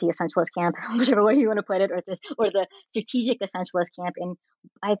anti-essentialist camp, whichever way you want to put it, or the strategic essentialist camp. And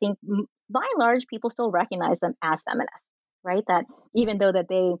I think by and large, people still recognize them as feminists, right? That even though that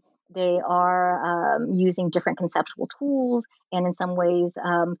they are using different conceptual tools and in some ways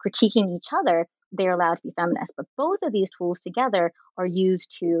critiquing each other, they're allowed to be feminists. But both of these tools together are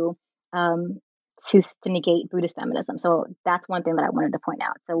used to negate Buddhist feminism. So that's one thing that I wanted to point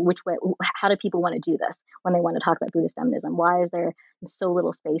out. So how do people want to do this when they want to talk about Buddhist feminism? Why is there so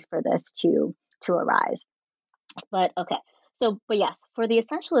little space for this to arise? But okay. But yes, for the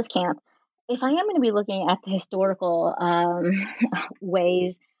essentialist camp, if I am going to be looking at the historical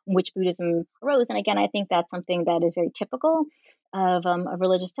ways in which Buddhism arose, and again, I think that's something that is very typical of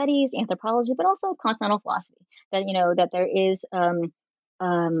religious studies, anthropology, but also continental philosophy. That there is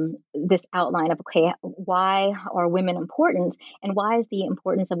this outline of, okay, why are women important, and why is the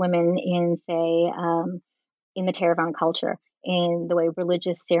importance of women in, say, in the Theravada culture, in the way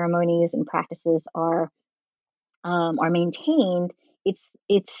religious ceremonies and practices are maintained?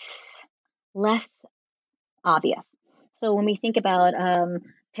 It's less obvious. So when we think about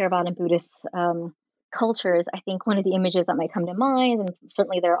Theravada Buddhist cultures, I think one of the images that might come to mind, and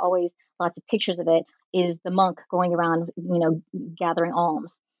certainly there are always lots of pictures of it, is the monk going around, gathering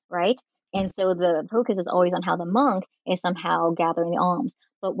alms, right? And so the focus is always on how the monk is somehow gathering the alms.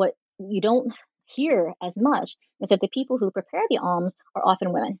 But what you don't hear as much is that the people who prepare the alms are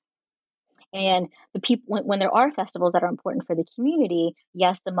often women. And the people, when there are festivals that are important for the community,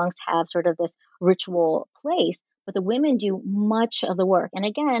 yes, the monks have sort of this ritual place, but the women do much of the work. And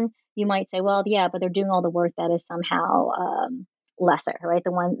again, you might say, well, yeah, but they're doing all the work that is somehow lesser, right?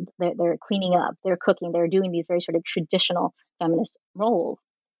 The one they're cleaning up, they're cooking, they're doing these very sort of traditional feminist roles.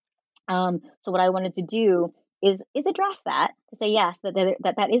 So what I wanted to do is address that, to say yes,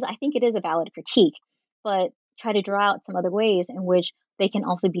 that is, I think it is a valid critique, but try to draw out some other ways in which they can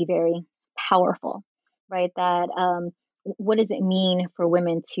also be very powerful, right? That what does it mean for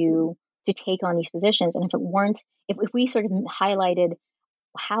women to take on these positions? And if it weren't, if we sort of highlighted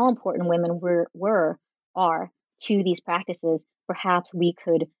how important women are to these practices, perhaps we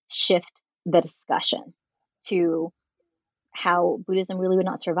could shift the discussion to how Buddhism really would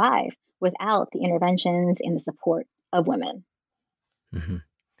not survive without the interventions and the support of women. Mm-hmm.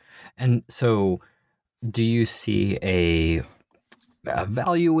 And so, do you see a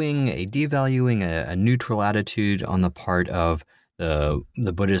valuing, a devaluing, a neutral attitude on the part of the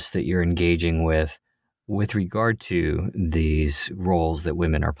Buddhists that you're engaging with regard to these roles that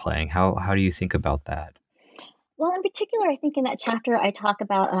women are playing? How do you think about that? Well, in particular, I think in that chapter I talk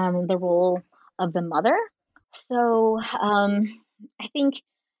about the role of the mother. So I think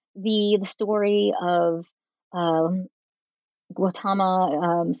the story of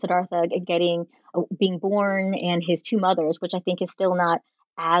Gautama, Siddhartha being born, and his two mothers, which I think is still not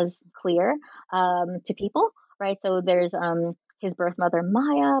as clear to people, right? So there's his birth mother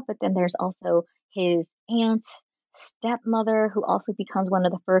Maya, but then there's also his aunt, stepmother, who also becomes one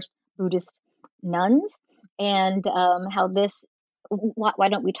of the first Buddhist nuns, and how this. Why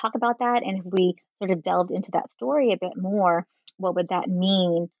don't we talk about that? And if we sort of delved into that story a bit more, what would that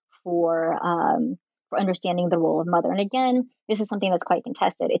mean for understanding the role of mother? And again, this is something that's quite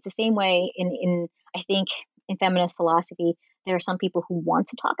contested. It's the same way in I think in feminist philosophy, there are some people who want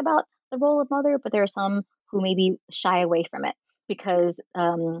to talk about the role of mother, but there are some who maybe shy away from it because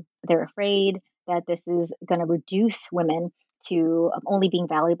they're afraid that this is going to reduce women to only being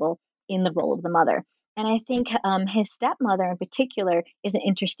valuable in the role of the mother. And I think his stepmother in particular is an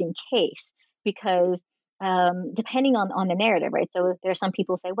interesting case because depending on the narrative, right? So there are some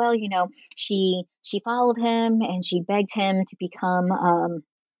people who say, well, she followed him and she begged him to become a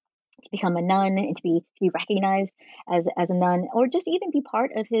nun and to be recognized as a nun, or just even be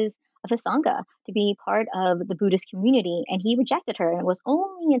part of his sangha, to be part of the Buddhist community. And he rejected her, and it was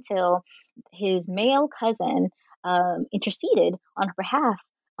only until his male cousin interceded on her behalf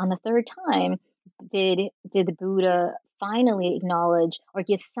on the third time did the Buddha finally acknowledge or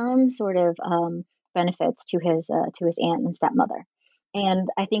give some sort of benefits to his aunt and stepmother. And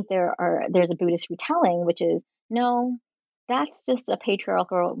I think there's a Buddhist retelling, which is, no, that's just a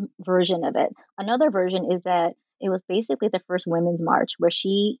patriarchal version of it. Another version is that it was basically the first women's march where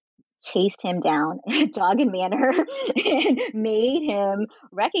she chased him down in a dogged manner and made him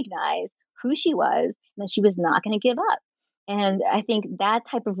recognize who she was and that she was not going to give up. And I think that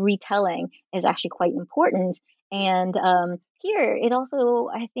type of retelling is actually quite important. And here, it also,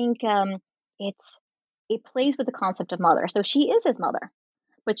 I think, it plays with the concept of mother. So she is his mother,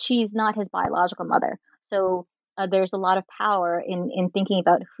 but she's not his biological mother. So there's a lot of power in thinking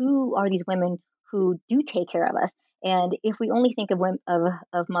about who are these women who do take care of us. And if we only think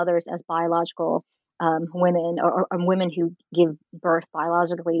of mothers as biological women or women who give birth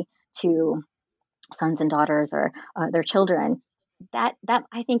biologically to sons and daughters or their children, that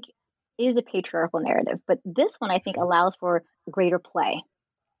I think is a patriarchal narrative. But this one, I think, allows for greater play.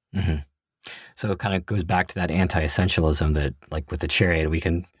 Mm-hmm. So it kind of goes back to that anti-essentialism that, like with the chariot, we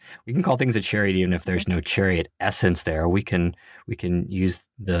can call things a chariot even if there's no chariot essence there. We can use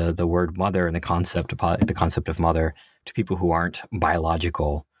the word mother and the concept of mother to people who aren't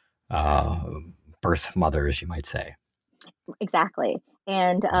biological birth mothers, you might say. Exactly,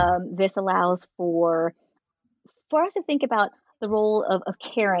 and this allows for us to think about the role of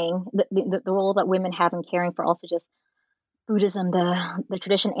caring, the role that women have in caring for also just Buddhism, the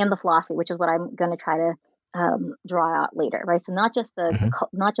tradition, and the philosophy, which is what I'm going to try to draw out later, right? So not just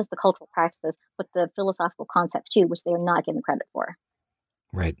not just the cultural practices, but the philosophical concepts too, which they are not given credit for.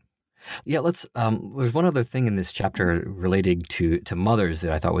 Right. Yeah, let's. There's one other thing in this chapter relating to mothers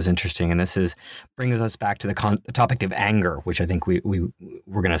that I thought was interesting, and this is brings us back to the topic of anger, which I think we're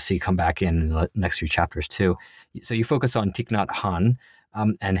going to see come back in the next few chapters too. So you focus on Thich Nhat Hanh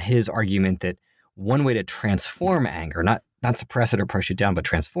and his argument that one way to transform anger, not suppress it or push it down, but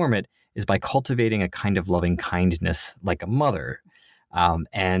transform it, is by cultivating a kind of loving kindness like a mother.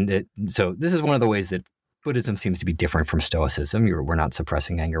 So this is one of the ways that Buddhism seems to be different from Stoicism. We're not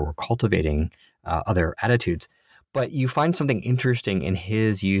suppressing anger; we're cultivating other attitudes. But you find something interesting in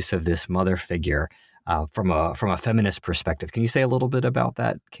his use of this mother figure from a feminist perspective. Can you say a little bit about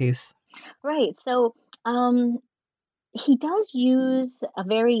that case? Right. So he does use a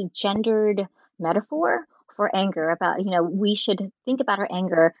very gendered metaphor for anger about, we should think about our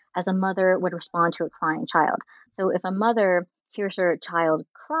anger as a mother would respond to a crying child. So if a mother hears her child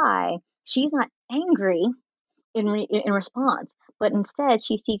cry, she's not angry in response, but instead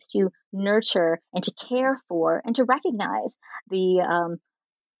she seeks to nurture and to care for and to recognize the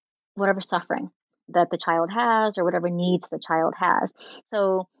whatever suffering that the child has or whatever needs the child has.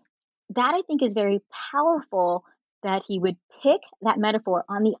 So that I think is very powerful that he would pick that metaphor.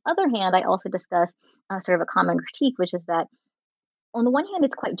 On the other hand, I also discuss sort of a common critique, which is that on the one hand,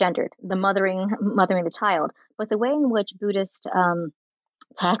 it's quite gendered, the mothering the child, but the way in which Buddhist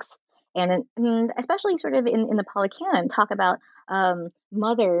texts and especially sort of in the Pali Canon talk about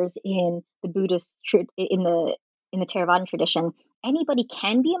mothers in the Buddhist in the Theravada tradition, anybody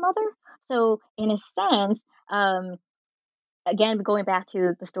can be a mother. So in a sense, again, going back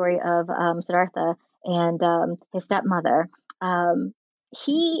to the story of Siddhartha and his stepmother,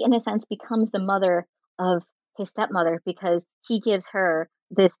 he, in a sense, becomes the mother of his stepmother because he gives her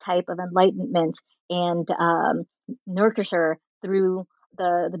this type of enlightenment and nurtures her through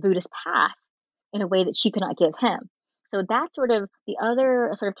the Buddhist path in a way that she could not give him. So that's sort of the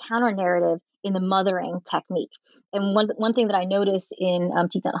other sort of counter narrative in the mothering technique. And one thing that I notice in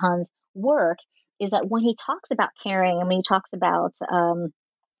Thich Nhat Hanh's work is that when he talks about caring and when he talks about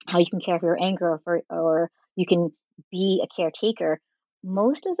how you can care for your anger or you can be a caretaker,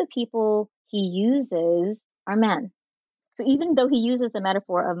 most of the people he uses are men. So even though he uses the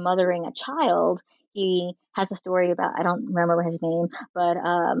metaphor of mothering a child, he has a story about, I don't remember his name, but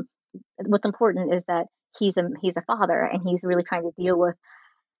what's important is that he's a father and he's really trying to deal with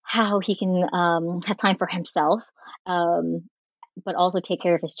how he can have time for himself, but also take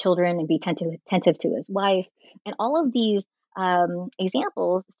care of his children and be attentive to his wife. And all of these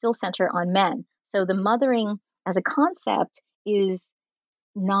examples still center on men. So the mothering as a concept is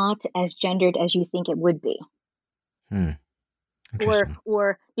not as gendered as you think it would be.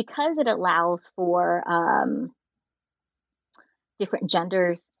 Or because it allows for different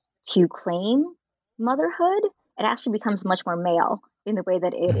genders to claim motherhood, it actually becomes much more male in the way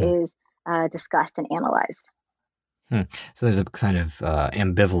that it is discussed and analyzed. So there's a kind of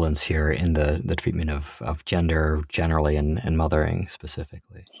ambivalence here in the treatment of gender generally and mothering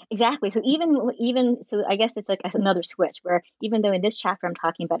specifically. Exactly. So even so, I guess it's like another switch where even though in this chapter I'm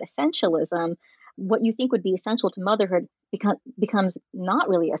talking about essentialism, what you think would be essential to motherhood becomes not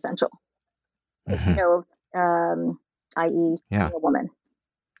really essential. I.e., being a woman.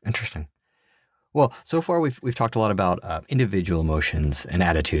 Interesting. Well, so far we've talked a lot about individual emotions and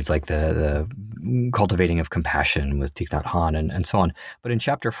attitudes, like the cultivating of compassion with Thich Nhat Hanh and so on. But in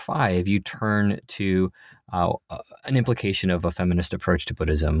chapter 5, you turn to an implication of a feminist approach to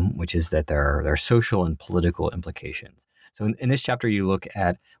Buddhism, which is that there are social and political implications. So in this chapter, you look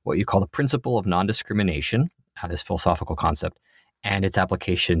at what you call the principle of non-discrimination, this philosophical concept, and its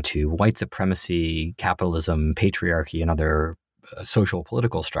application to white supremacy, capitalism, patriarchy, and other social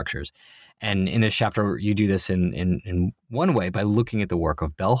political structures. And in this chapter, you do this in one way by looking at the work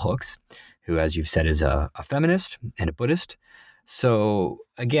of Bell Hooks, who, as you've said, is a feminist and a Buddhist. So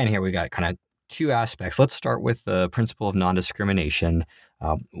again, here we got kind of two aspects. Let's start with the principle of non-discrimination.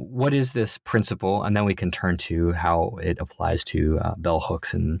 What is this principle? And then we can turn to how it applies to Bell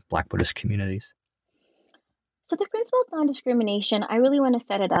Hooks and Black Buddhist communities. So the principle of non-discrimination, I really want to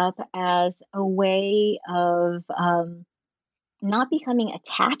set it up as a way of not becoming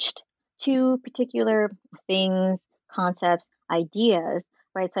attached to particular things, concepts, ideas,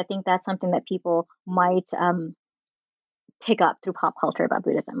 right? So I think that's something that people might pick up through pop culture about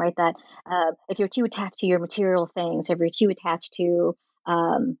Buddhism, right? That if you're too attached to your material things, if you're too attached to,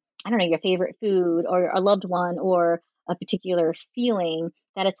 I don't know, your favorite food or a loved one or a particular feeling,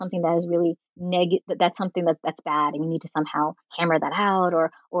 that is something that is really negative. That's something that's bad, and you need to somehow hammer that out,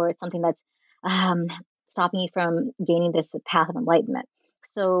 or it's something that's stopping you from gaining this path of enlightenment.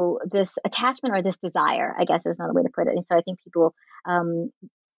 So this attachment or this desire, I guess, is another way to put it. And so I think people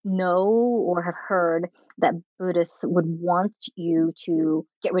know or have heard that Buddhists would want you to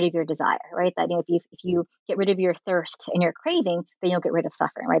get rid of your desire, right? That if you get rid of your thirst and your craving, then you'll get rid of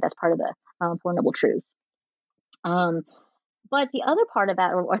suffering, right? That's part of the Four Noble Truths. Um, but the other part of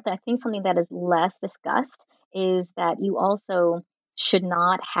that, or I think something that is less discussed, is that you also should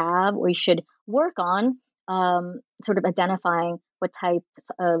not have, or you should work on sort of identifying what types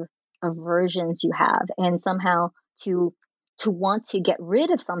of aversions you have, and somehow to want to get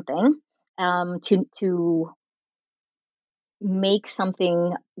rid of something, to make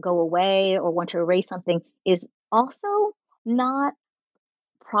something go away or want to erase something is also not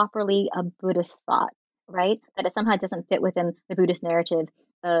properly a Buddhist thought, right? That it somehow doesn't fit within the Buddhist narrative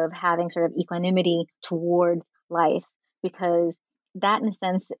of having sort of equanimity towards life, because that, in a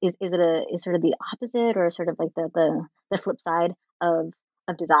sense, is sort of the opposite, or sort of like the flip side of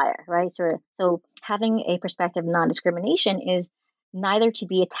desire, right? So having a perspective of non-discrimination is neither to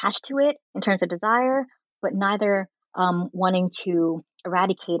be attached to it in terms of desire, but neither wanting to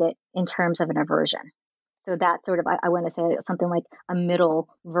eradicate it in terms of an aversion. So that sort of, I want to say something like a middle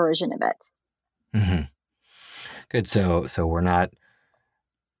version of it. Mm-hmm. Good. So we're not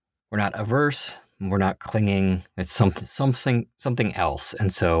averse. We're not clinging. It's something else.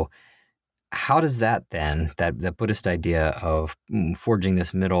 And so, how does that then, that Buddhist idea of forging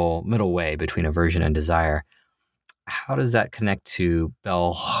this middle way between aversion and desire, how does that connect to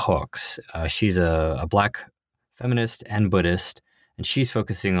Bell Hooks? She's a Black feminist and Buddhist, and she's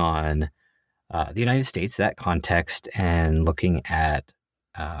focusing on the United States, that context, and looking at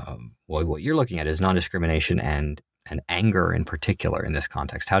what you're looking at is non-discrimination and anger in particular in this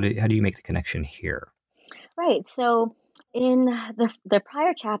context. How do you make the connection here? Right. So in the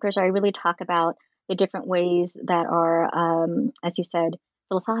prior chapters, I really talk about the different ways that are, as you said,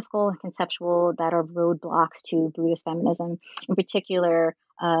 philosophical and conceptual, that are roadblocks to Buddhist feminism. In particular,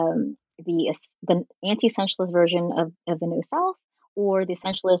 the anti-essentialist version of the no self, or the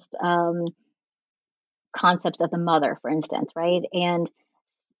essentialist concepts of the mother, for instance, right? And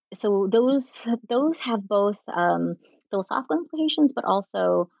so those have both philosophical implications, but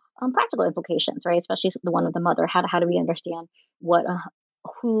also practical implications, right? Especially the one of the mother. How do we understand what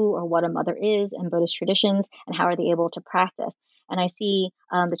who or what a mother is in Buddhist traditions, and how are they able to practice? And I see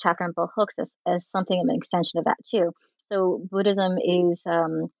the chapter on Bell Hooks as something of an extension of that too. So Buddhism is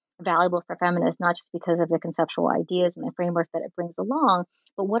valuable for feminists, not just because of the conceptual ideas and the framework that it brings along,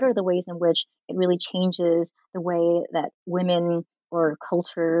 but what are the ways in which it really changes the way that women or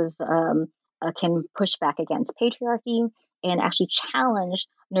cultures can push back against patriarchy and actually challenge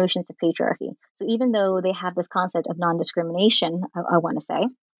notions of patriarchy. So even though they have this concept of non-discrimination, I want to say,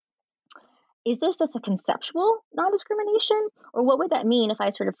 is this just a conceptual non-discrimination? Or what would that mean if I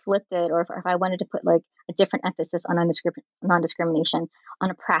sort of flipped it, or if I wanted to put like a different emphasis on non-discrimination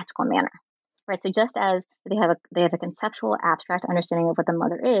on a practical manner? Right. So just as they have a conceptual, abstract understanding of what the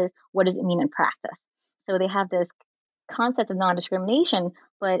mother is, what does it mean in practice? So they have this concept of non-discrimination,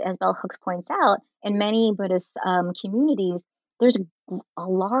 but as Bell Hooks points out, in many Buddhist communities, there's a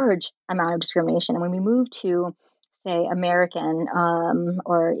large amount of discrimination. And when we move to, say, American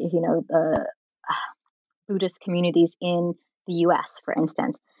or Buddhist communities in the U.S., for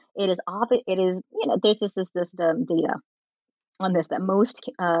instance, it is there's this data on this, that most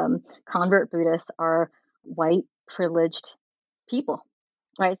convert Buddhists are white privileged people,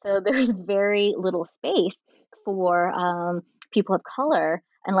 right? So there's very little space for people of color,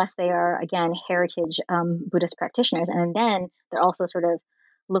 unless they are, again, heritage Buddhist practitioners, and then they're also sort of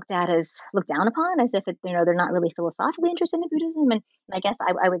looked down upon, as if they're not really philosophically interested in Buddhism. And I guess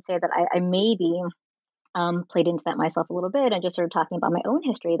I would say that I maybe played into that myself a little bit, and just sort of talking about my own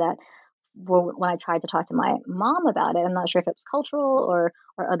history, that when I tried to talk to my mom about it, I'm not sure if it was cultural or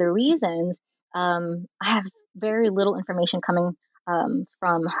other reasons, I have very little information coming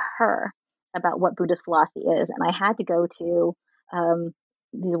from her about what Buddhist philosophy is. And I had to go to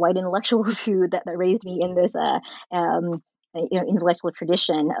these white intellectuals that raised me in this intellectual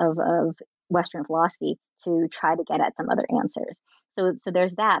tradition of Western philosophy, to try to get at some other answers. So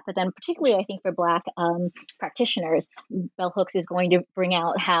there's that. But then particularly, I think for Black practitioners, Bell Hooks is going to bring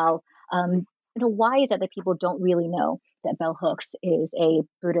out how, why is it that people don't really know that Bell Hooks is a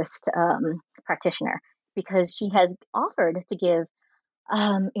Buddhist practitioner? Because she has offered to give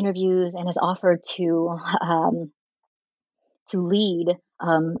interviews, and has offered to lead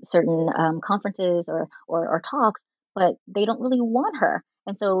certain conferences or talks, but they don't really want her.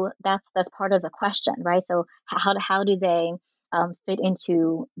 And so that's part of the question, right? So how do they fit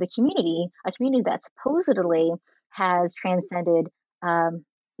into the community, a community that supposedly has transcended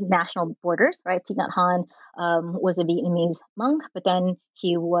national borders, right? Thich Nhat Hanh was a Vietnamese monk, but then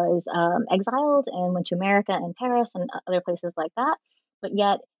he was exiled and went to America and Paris and other places like that. But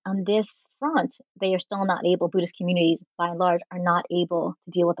yet, on this front, they are still not able, Buddhist communities by and large are not able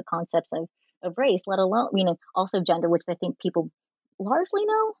to deal with the concepts of race, let alone, also gender, which I think people largely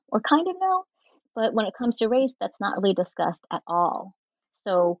know or kind of know. But when it comes to race, that's not really discussed at all.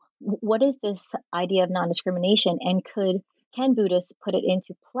 So what is this idea of non-discrimination, and can Buddhists put it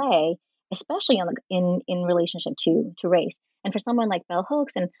into play, especially in relationship to race? And for someone like Bell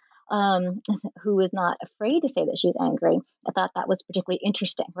Hooks, and who is not afraid to say that she's angry, I thought that was particularly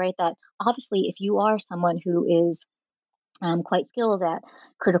interesting, right? That obviously, if you are someone who is quite skilled at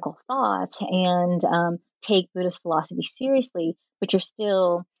critical thought and take Buddhist philosophy seriously, but you're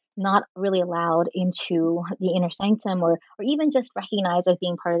still not really allowed into the inner sanctum or even just recognized as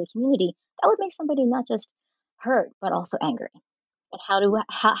being part of the community, that would make somebody not just hurt, but also angry. But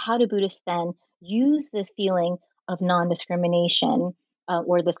how do Buddhists then use this feeling of non-discrimination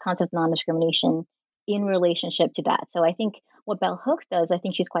or this concept of non-discrimination in relationship to that? So I think what Bell Hooks does, I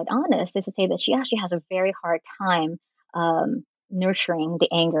think she's quite honest, is to say that she actually has a very hard time nurturing the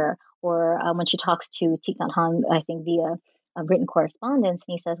anger. Or when she talks to Thich Nhat Hanh, I think via written correspondence,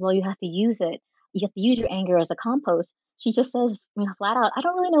 and he says, well, you have to use it. You have to use your anger as a compost. She just says, flat out, I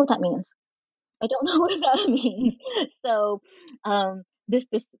don't really know what that means. I don't know what that means. So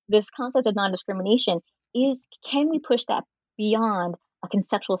this concept of non-discrimination can we push that beyond a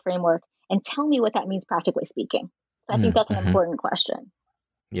conceptual framework and tell me what that means practically speaking? So I think that's an important question.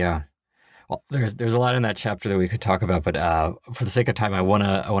 Yeah. Well, there's a lot in that chapter that we could talk about, but for the sake of time, I want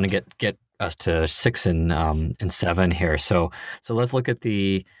to get us to 6 and 7 here. So let's look at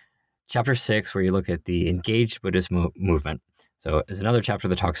the chapter 6, where you look at the engaged Buddhist movement. So there's another chapter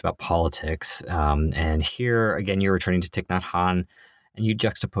that talks about politics, and here again you're returning to Thich Nhat Hanh, and you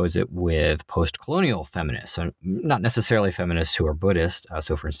juxtapose it with post-colonial feminists. So not necessarily feminists who are Buddhist.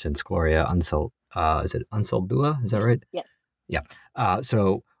 So for instance, Gloria Anzaldúa, is that right? Yes. Yeah.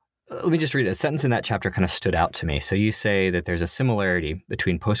 So let me just read a sentence in that chapter kind of stood out to me. So you say that there's a similarity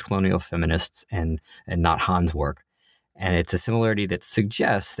between post-colonial feminists and Nhat Hanh's work. And it's a similarity that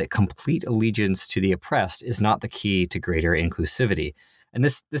suggests that complete allegiance to the oppressed is not the key to greater inclusivity. And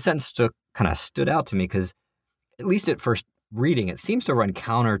this sentence kind of stood out to me because, at least at first reading, it seems to run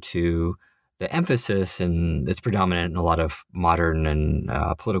counter to the emphasis that's predominant in a lot of modern and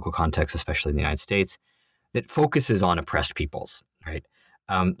political contexts, especially in the United States, that focuses on oppressed peoples, right?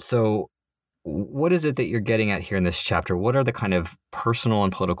 So what is it that you're getting at here in this chapter? What are the kind of personal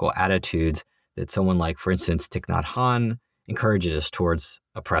and political attitudes that someone like, for instance, Thich Nhat Hanh encourages towards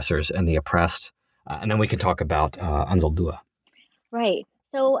oppressors and the oppressed? And then we can talk about Anzaldúa. Right.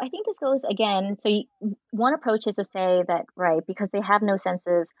 So I think this goes again. So one approach is to say that, right, because they have no sense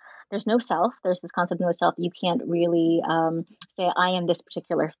of, there's no self, there's this concept of no self, that you can't really say, I am this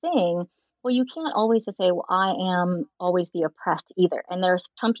particular thing. Well, you can't always just say, well, I am always the oppressed either. And there's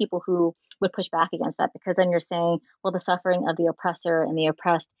some people who would push back against that, because then you're saying, well, the suffering of the oppressor and the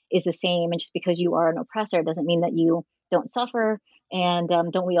oppressed is the same. And just because you are an oppressor doesn't mean that you don't suffer. And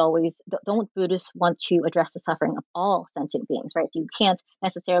don't Buddhists want to address the suffering of all sentient beings, right? So you can't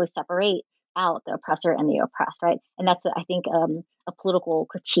necessarily separate out the oppressor and the oppressed, right? And that's, I think, a political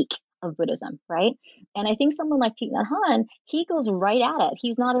critique of Buddhism, right? And I think someone like Thich Nhat Hanh, he goes right at it.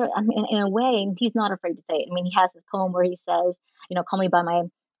 He's not, in a way, he's not afraid to say it. I mean, he has this poem where he says, call me by my,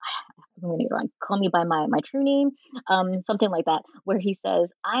 I'm going to get it wrong, call me by my true name, something like that, where he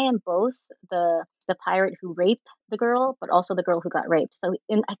says, I am both the pirate who raped the girl, but also the girl who got raped. So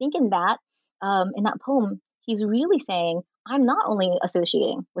I think in that poem, he's really saying, I'm not only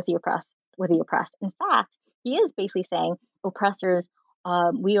associating with the oppressed. In fact, he is basically saying oppressors,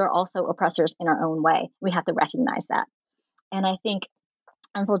 we are also oppressors in our own way. We have to recognize that. And I think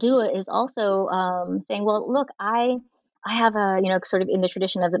Anzaldúa is also saying, well, look, I have a, sort of in the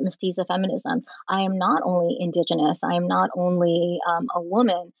tradition of the mestiza feminism, I am not only indigenous, I am not only a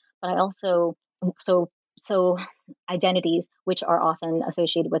woman, but I also, so identities which are often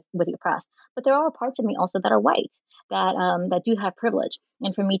associated with the oppressed. But there are parts of me also that are white, that do have privilege.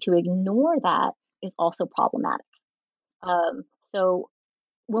 And for me to ignore that is also problematic. So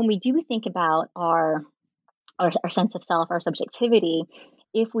when we do think about our sense of self, our subjectivity,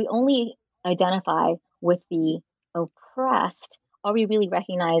 if we only identify with the oppressed, are we really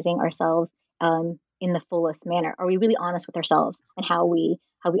recognizing ourselves in the fullest manner? Are we really honest with ourselves and how we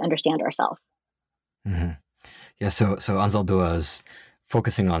understand ourselves? Mm-hmm. Yeah. So Anzaldúa is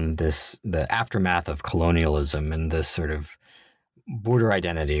focusing on the aftermath of colonialism and this sort of border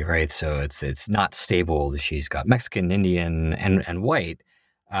identity, right? So it's not stable. She's got Mexican, Indian, and white.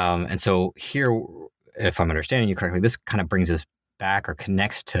 And so here, if I'm understanding you correctly, this kind of brings us back or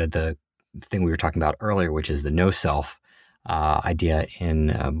connects to the thing we were talking about earlier, which is the no self idea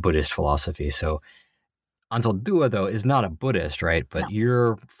in Buddhist philosophy. So Ansel Dua, though, is not a Buddhist, right? But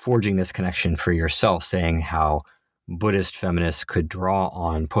you're forging this connection for yourself, saying how Buddhist feminists could draw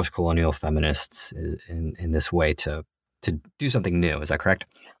on post-colonial feminists in this way to do something new. Is that correct?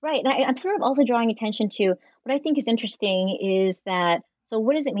 Right. And I'm sort of also drawing attention to what I think is interesting is that, so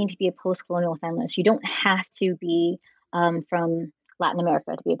what does it mean to be a post-colonial feminist? You don't have to be from Latin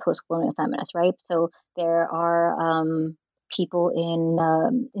America to be a post-colonial feminist, right? So there are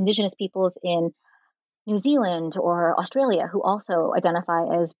people indigenous peoples in New Zealand or Australia who also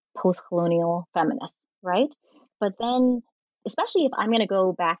identify as post-colonial feminists, right? But then, especially if I'm going to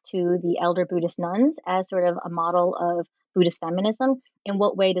go back to the elder Buddhist nuns as sort of a model of Buddhist feminism, in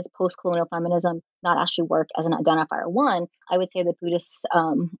what way does post-colonial feminism not actually work as an identifier? One, I would say that Buddhist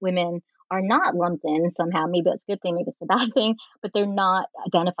women are not lumped in somehow. Maybe that's a good thing, maybe it's a bad thing, but they're not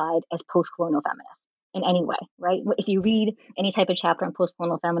identified as post-colonial feminists in any way, right? If you read any type of chapter on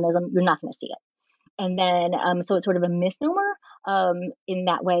post-colonial feminism, you're not going to see it. And then, so it's sort of a misnomer in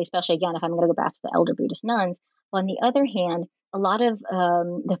that way, especially again, if I'm going to go back to the elder Buddhist nuns. But on the other hand, a lot of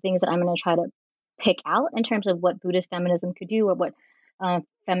the things that I'm going to try to pick out in terms of what Buddhist feminism could do or what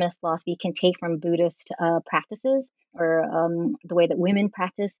feminist philosophy can take from Buddhist practices or the way that women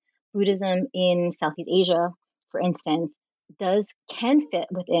practice Buddhism in Southeast Asia, for instance, can fit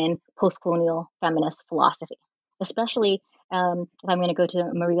within post-colonial feminist philosophy, especially if I'm going to go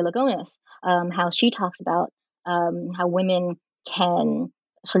to Maria Lugones, how she talks about how women can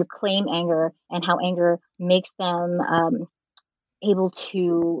sort of claim anger and how anger makes them able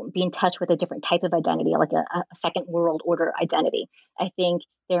to be in touch with a different type of identity, like a second world order identity. I think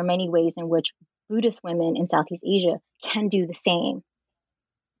there are many ways in which Buddhist women in Southeast Asia can do the same,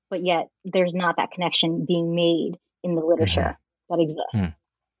 but yet there's not that connection being made in the literature that exists.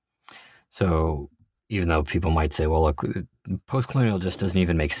 So even though people might say, well, look, post-colonial just doesn't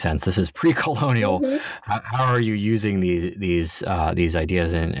even make sense. This is pre-colonial. How are you using these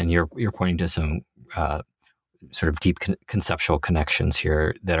ideas? And you're pointing to some sort of deep conceptual connections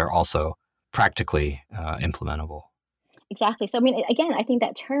here that are also practically implementable. Exactly. So, I mean, again, I think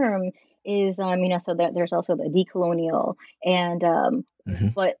that term is, so there's also the decolonial and,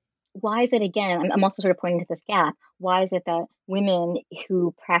 but why is it again, I'm also sort of pointing to this gap. Why is it that women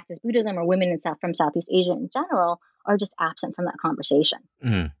who practice Buddhism or women from Southeast Asia in general are just absent from that conversation?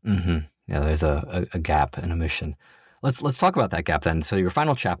 Yeah, there's a gap and a mission. Let's talk about that gap then. So your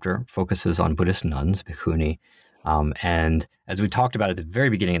final chapter focuses on Buddhist nuns, bhikkhuni. And as we talked about at the very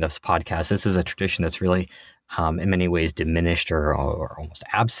beginning of this podcast, this is a tradition that's really in many ways diminished or almost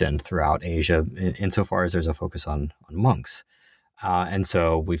absent throughout Asia, insofar as there's a focus on monks. And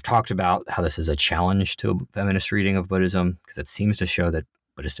so we've talked about how this is a challenge to feminist reading of Buddhism because it seems to show that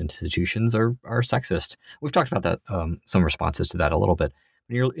Buddhist institutions are sexist. We've talked about that, some responses to that a little bit.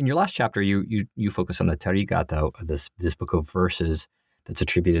 In your last chapter, you focus on the Therigatha, this book of verses that's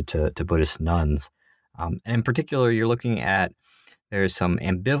attributed to Buddhist nuns. And in particular, you're looking at there's some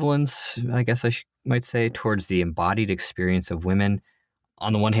ambivalence, I guess I might say, towards the embodied experience of women.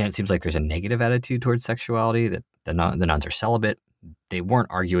 On the one hand, it seems like there's a negative attitude towards sexuality, that the nuns are celibate. They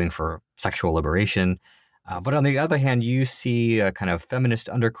weren't arguing for sexual liberation. But on the other hand, you see a kind of feminist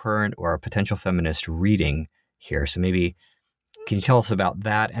undercurrent or a potential feminist reading here. So maybe can you tell us about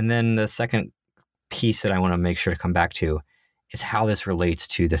that? And then the second piece that I want to make sure to come back to is how this relates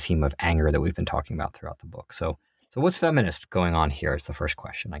to the theme of anger that we've been talking about throughout the book. So what's feminist going on here is the first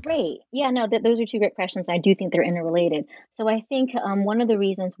question, I guess. Great. Yeah, no, those are two great questions. I do think they're interrelated. So I think one of the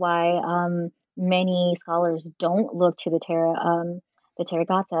reasons why many scholars don't look to the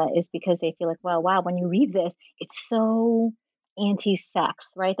Therigatha is because they feel like, well, wow, when you read this, it's so anti-sex,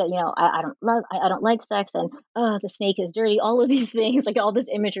 right? That, I don't like sex, and the snake is dirty, all of these things, like all this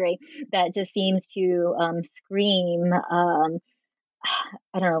imagery that just seems to scream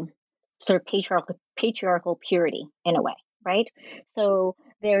I don't know, sort of patriarchal purity in a way, right? So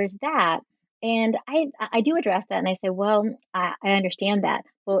there's that. And I do address that and I say, well, I understand that.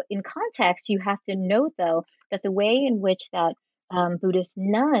 But in context, you have to note, though, that the way in which that Buddhist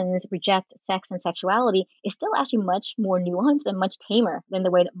nuns reject sex and sexuality is still actually much more nuanced and much tamer than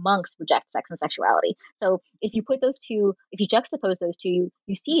the way that monks reject sex and sexuality. So if you juxtapose those two,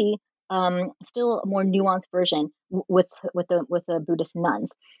 you see still a more nuanced version with the Buddhist nuns.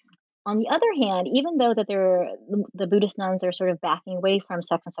 On the other hand, even though that the Buddhist nuns are sort of backing away from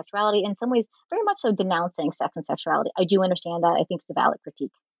sex and sexuality, in some ways very much so denouncing sex and sexuality, I do understand that. I think it's a valid critique.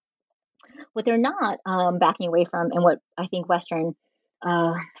 What they're not backing away from, and what I think Western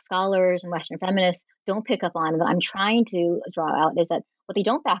scholars and Western feminists don't pick up on, that I'm trying to draw out, is that what they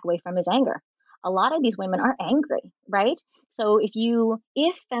don't back away from is anger. A lot of these women are angry, right? So if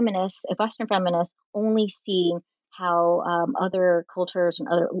Western feminists only see how other cultures and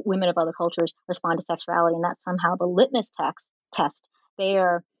other women of other cultures respond to sexuality, and that's somehow the litmus test, they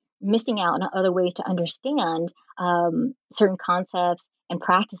are missing out on other ways to understand certain concepts and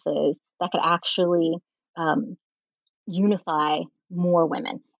practices that could actually unify more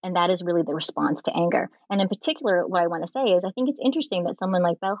women. And that is really the response to anger. And in particular, what I want to say is I think it's interesting that someone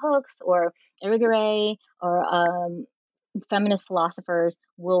like Bell Hooks or Irigaray or feminist philosophers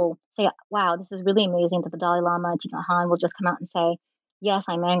will say, wow, this is really amazing that the Dalai Lama and Thich Nhat Hanh will just come out and say, yes,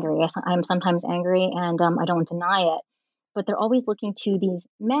 I'm angry. Yes, I'm sometimes angry, and I don't deny it. But they're always looking to these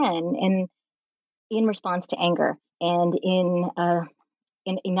men in response to anger and in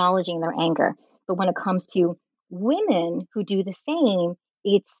acknowledging their anger. But when it comes to women who do the same,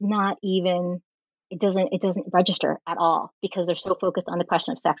 it doesn't register at all because they're so focused on the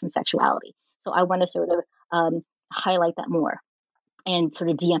question of sex and sexuality. So I want to sort of highlight that more and sort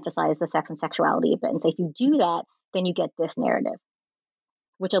of de-emphasize the sex and sexuality a bit and say, if you do that, then you get this narrative,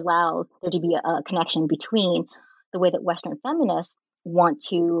 which allows there to be a connection between the way that Western feminists want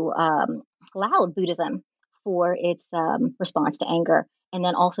to laud Buddhism for its response to anger, and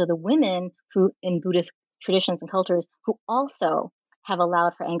then also the women who in Buddhist traditions and cultures who also have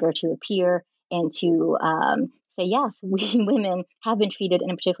allowed for anger to appear and to say, yes, we women have been treated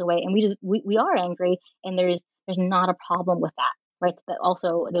in a particular way, and we are angry, and there's not a problem with that, right? But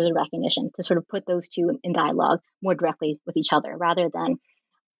also there's a recognition to sort of put those two in dialogue more directly with each other, rather than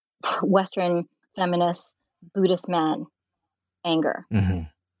Western feminists, Buddhist men, anger.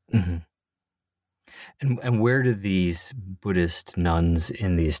 Mm-hmm. Mm-hmm. And where do these Buddhist nuns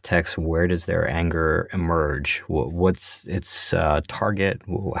in these texts, where does their anger emerge? What's its target?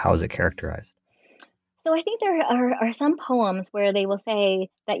 How is it characterized? So I think there are some poems where they will say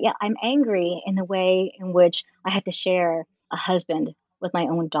that, yeah, I'm angry in the way in which I had to share a husband with my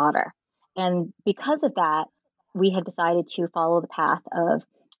own daughter. And because of that, we have decided to follow the path of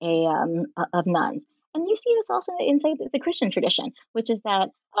of nuns. And you see this also inside the Christian tradition, which is that,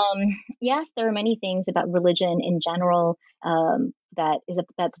 yes, there are many things about religion in general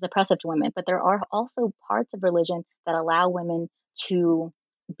that's oppressive to women, but there are also parts of religion that allow women to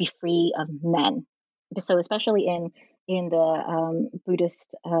be free of men. So especially in the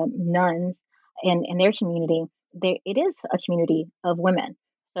Buddhist nuns and their community, it is a community of women.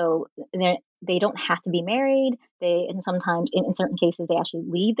 So they don't have to be married. And sometimes in certain cases they actually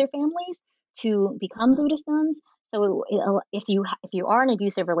leave their families to become Buddhist nuns. So if you are in an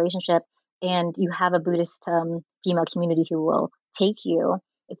abusive relationship and you have a Buddhist female community who will take you,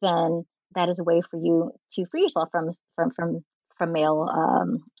 then that is a way for you to free yourself from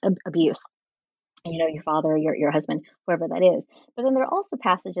male abuse. Your father, your husband, whoever that is. But then there are also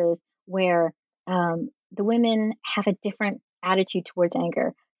passages where the women have a different attitude towards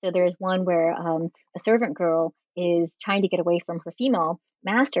anger. So there's one where a servant girl is trying to get away from her female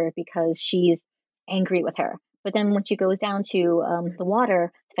master because she's angry with her. But then when she goes down to the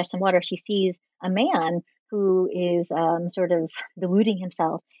water to fetch some water, she sees a man who is sort of deluding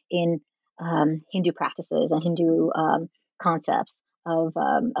himself in Hindu practices and Hindu concepts of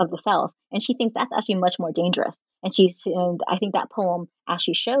the self, and she thinks that's actually much more dangerous. And I think that poem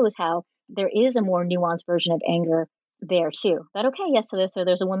actually shows how there is a more nuanced version of anger there too. That okay, yes, so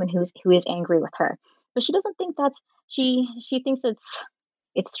there's a woman who is angry with her, but she doesn't think she thinks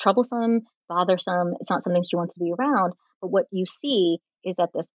it's troublesome, bothersome. It's not something she wants to be around. But what you see is that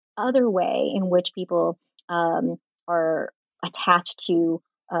this other way in which people are attached to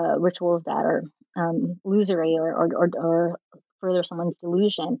rituals that are illusory or further someone's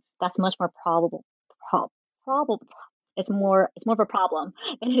delusion, that's much more probable. It's more of a problem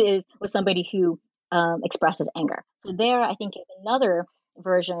than it is with somebody who expresses anger. So there, I think, is another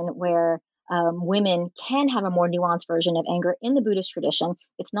version where women can have a more nuanced version of anger in the Buddhist tradition.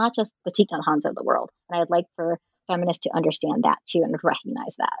 It's not just the Thich Nhat Hanhs of the world. And I'd like for feminists to understand that too and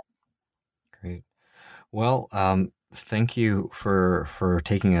recognize that. Great. Well, thank you for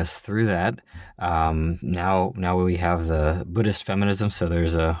taking us through that. Now we have the Buddhist feminism, so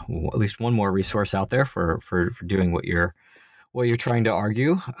there's at least one more resource out there for doing what you're trying to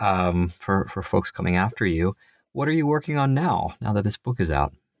argue for folks coming after you. What are you working on now that this book is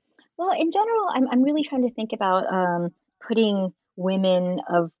out? Well, in general, I'm really trying to think about putting women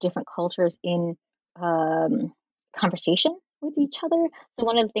of different cultures in conversation with each other. So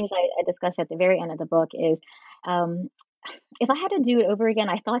one of the things I discussed at the very end of the book is if I had to do it over again,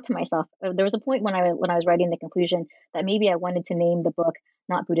 I thought to myself, there was a point when I was writing the conclusion that maybe I wanted to name the book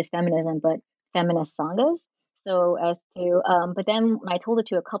not Buddhist feminism, but feminist sanghas. So as to, but then when I told it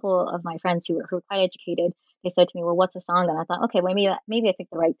to a couple of my friends who were quite educated, they said to me, "Well, what's a sangha?" And I thought, okay, well, maybe I picked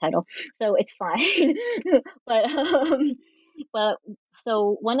the right title, so it's fine. but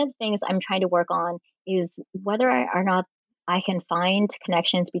so one of the things I'm trying to work on is whether or not I can find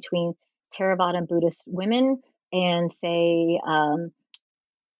connections between Theravada Buddhist women and say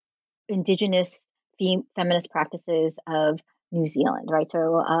indigenous feminist practices of New Zealand, right?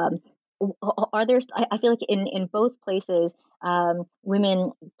 So are there, I feel like in both places,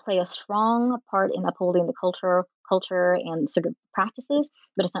 women play a strong part in upholding the culture and sort of practices,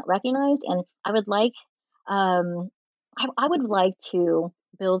 but it's not recognized. And I would like, I would like to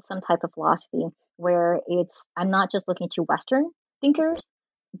build some type of philosophy where I'm not just looking to Western thinkers,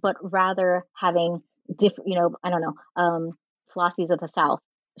 but rather having different, philosophies of the South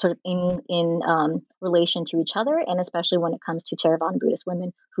sort of in relation to each other, and especially when it comes to Theravada Buddhist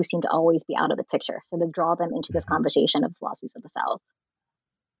women who seem to always be out of the picture. So to draw them into this conversation of philosophies of the South.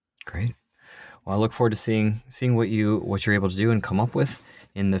 Great. Well, I look forward to seeing what you're able to do and come up with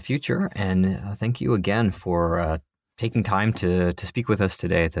in the future. And thank you again for taking time to speak with us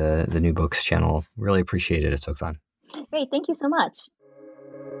today at the New Books channel. Really appreciate it. It's so fun. Great. Thank you so much.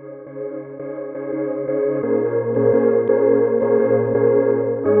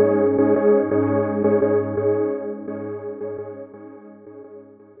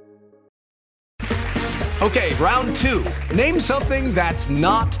 Okay, round two. Name something that's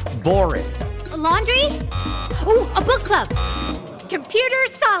not boring. A laundry? Ooh, a book club. Computer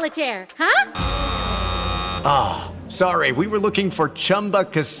solitaire, huh? Ah, oh, sorry, we were looking for Chumba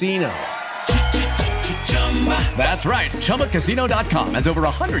Casino. That's right, ChumbaCasino.com has over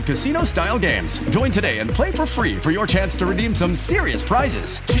 100 casino-style games. Join today and play for free for your chance to redeem some serious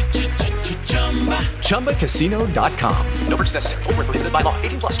prizes. ChumbaCasino.com. No purchase necessary. Void where prohibited by law.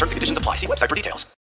 18+ terms and conditions apply. See website for details.